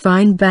 That's a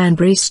fine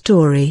Banbury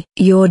story.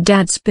 Your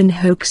dad's been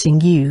hoaxing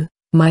you,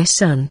 my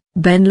son.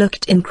 Ben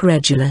looked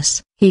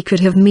incredulous. He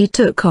could have me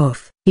took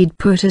off. He'd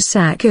put a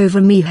sack over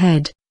me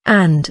head,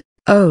 and,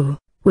 oh,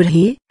 would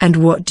he? And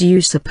what do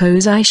you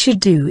suppose I should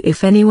do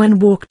if anyone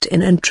walked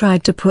in and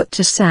tried to put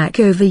a sack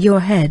over your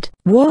head?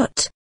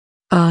 What?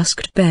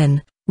 Asked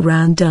Ben,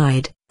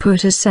 round-eyed.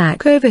 Put a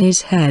sack over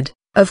his head,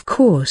 of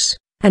course,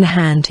 and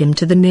hand him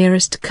to the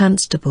nearest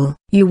constable.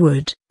 You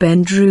would?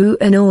 Ben drew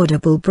an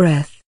audible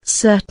breath.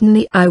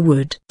 Certainly I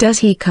would. Does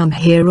he come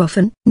here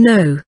often?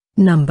 No,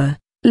 number.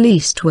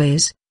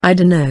 Leastways, I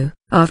dunno.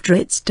 After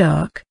it's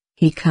dark,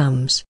 he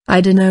comes.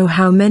 I dunno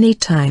how many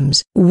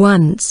times.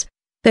 Once,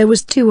 there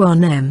was 2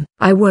 on 'em.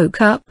 I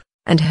woke up,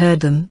 and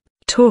heard them,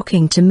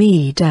 talking to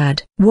me,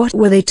 Dad. What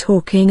were they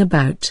talking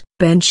about?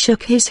 Ben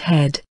shook his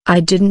head. I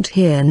didn't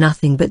hear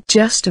nothing but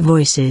just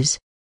voices.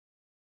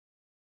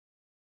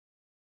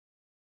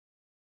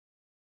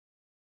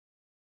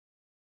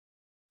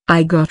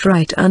 I got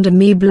right under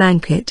me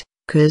blanket,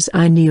 'cause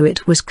I knew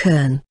it was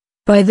Kern.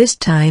 By this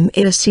time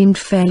it seemed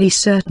fairly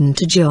certain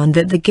to John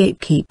that the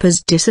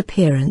gatekeeper's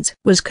disappearance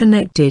was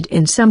connected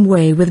in some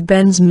way with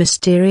Ben's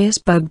mysterious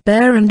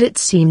bugbear, and it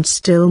seemed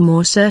still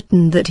more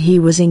certain that he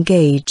was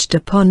engaged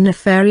upon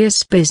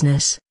nefarious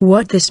business.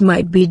 What this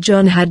might be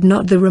John had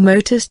not the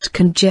remotest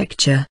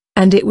conjecture,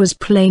 and it was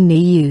plainly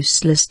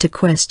useless to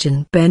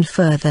question Ben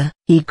further.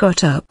 He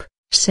got up,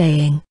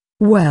 saying,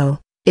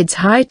 "Well, it's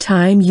high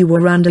time you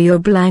were under your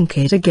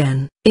blanket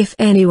again. If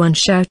anyone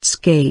shouts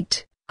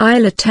gate,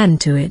 I'll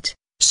attend to it,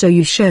 so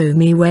you show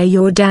me where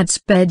your dad's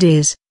bed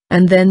is,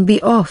 and then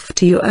be off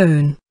to your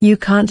own." "You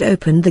can't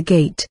open the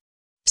gate,"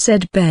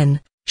 said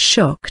Ben,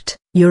 shocked.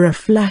 "You're a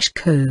flash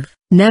cove."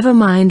 "Never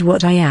mind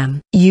what I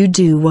am. You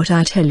do what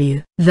I tell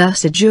you."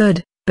 Thus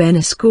adjured, Ben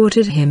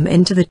escorted him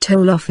into the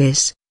toll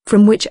office,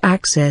 from which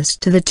access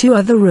to the 2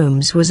 other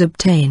rooms was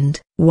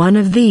obtained. One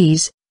of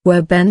these,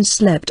 where Ben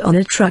slept on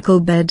a truckle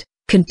bed,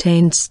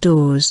 contained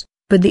stores,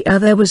 but the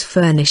other was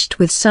furnished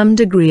with some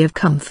degree of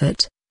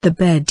comfort, the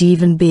bed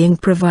even being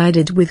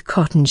provided with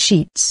cotton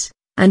sheets,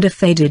 and a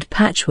faded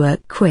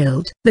patchwork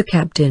quilt. The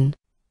captain,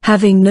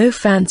 having no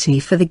fancy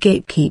for the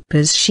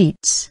gatekeeper's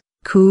sheets,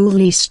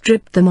 coolly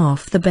stripped them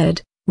off the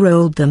bed,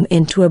 rolled them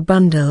into a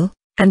bundle,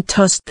 and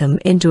tossed them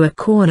into a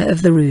corner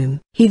of the room.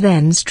 He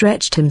then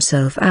stretched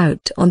himself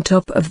out on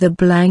top of the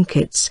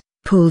blankets,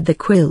 pulled the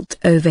quilt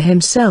over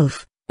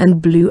himself,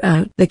 and blew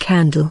out the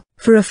candle.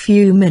 For a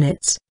few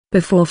minutes,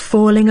 before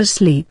falling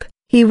asleep,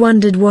 he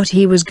wondered what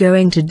he was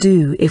going to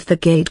do if the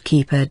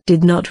gatekeeper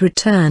did not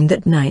return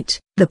that night.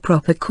 The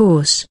proper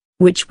course,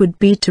 which would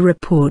be to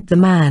report the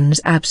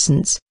man's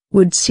absence,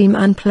 would seem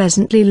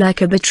unpleasantly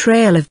like a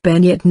betrayal of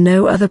Ben, yet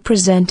no other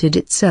presented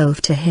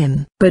itself to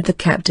him. But the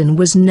captain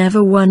was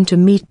never one to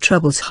meet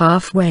troubles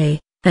halfway,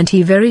 and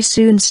he very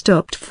soon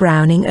stopped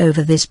frowning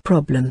over this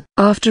problem.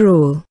 After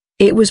all,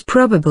 it was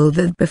probable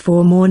that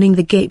before morning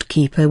the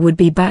gatekeeper would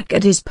be back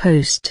at his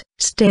post.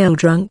 Stale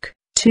drunk,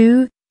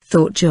 too,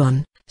 thought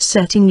John,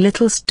 setting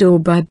little store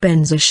by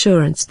Ben's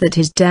assurance that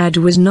his dad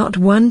was not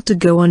one to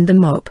go on the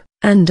mop.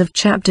 End of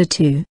chapter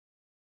 2.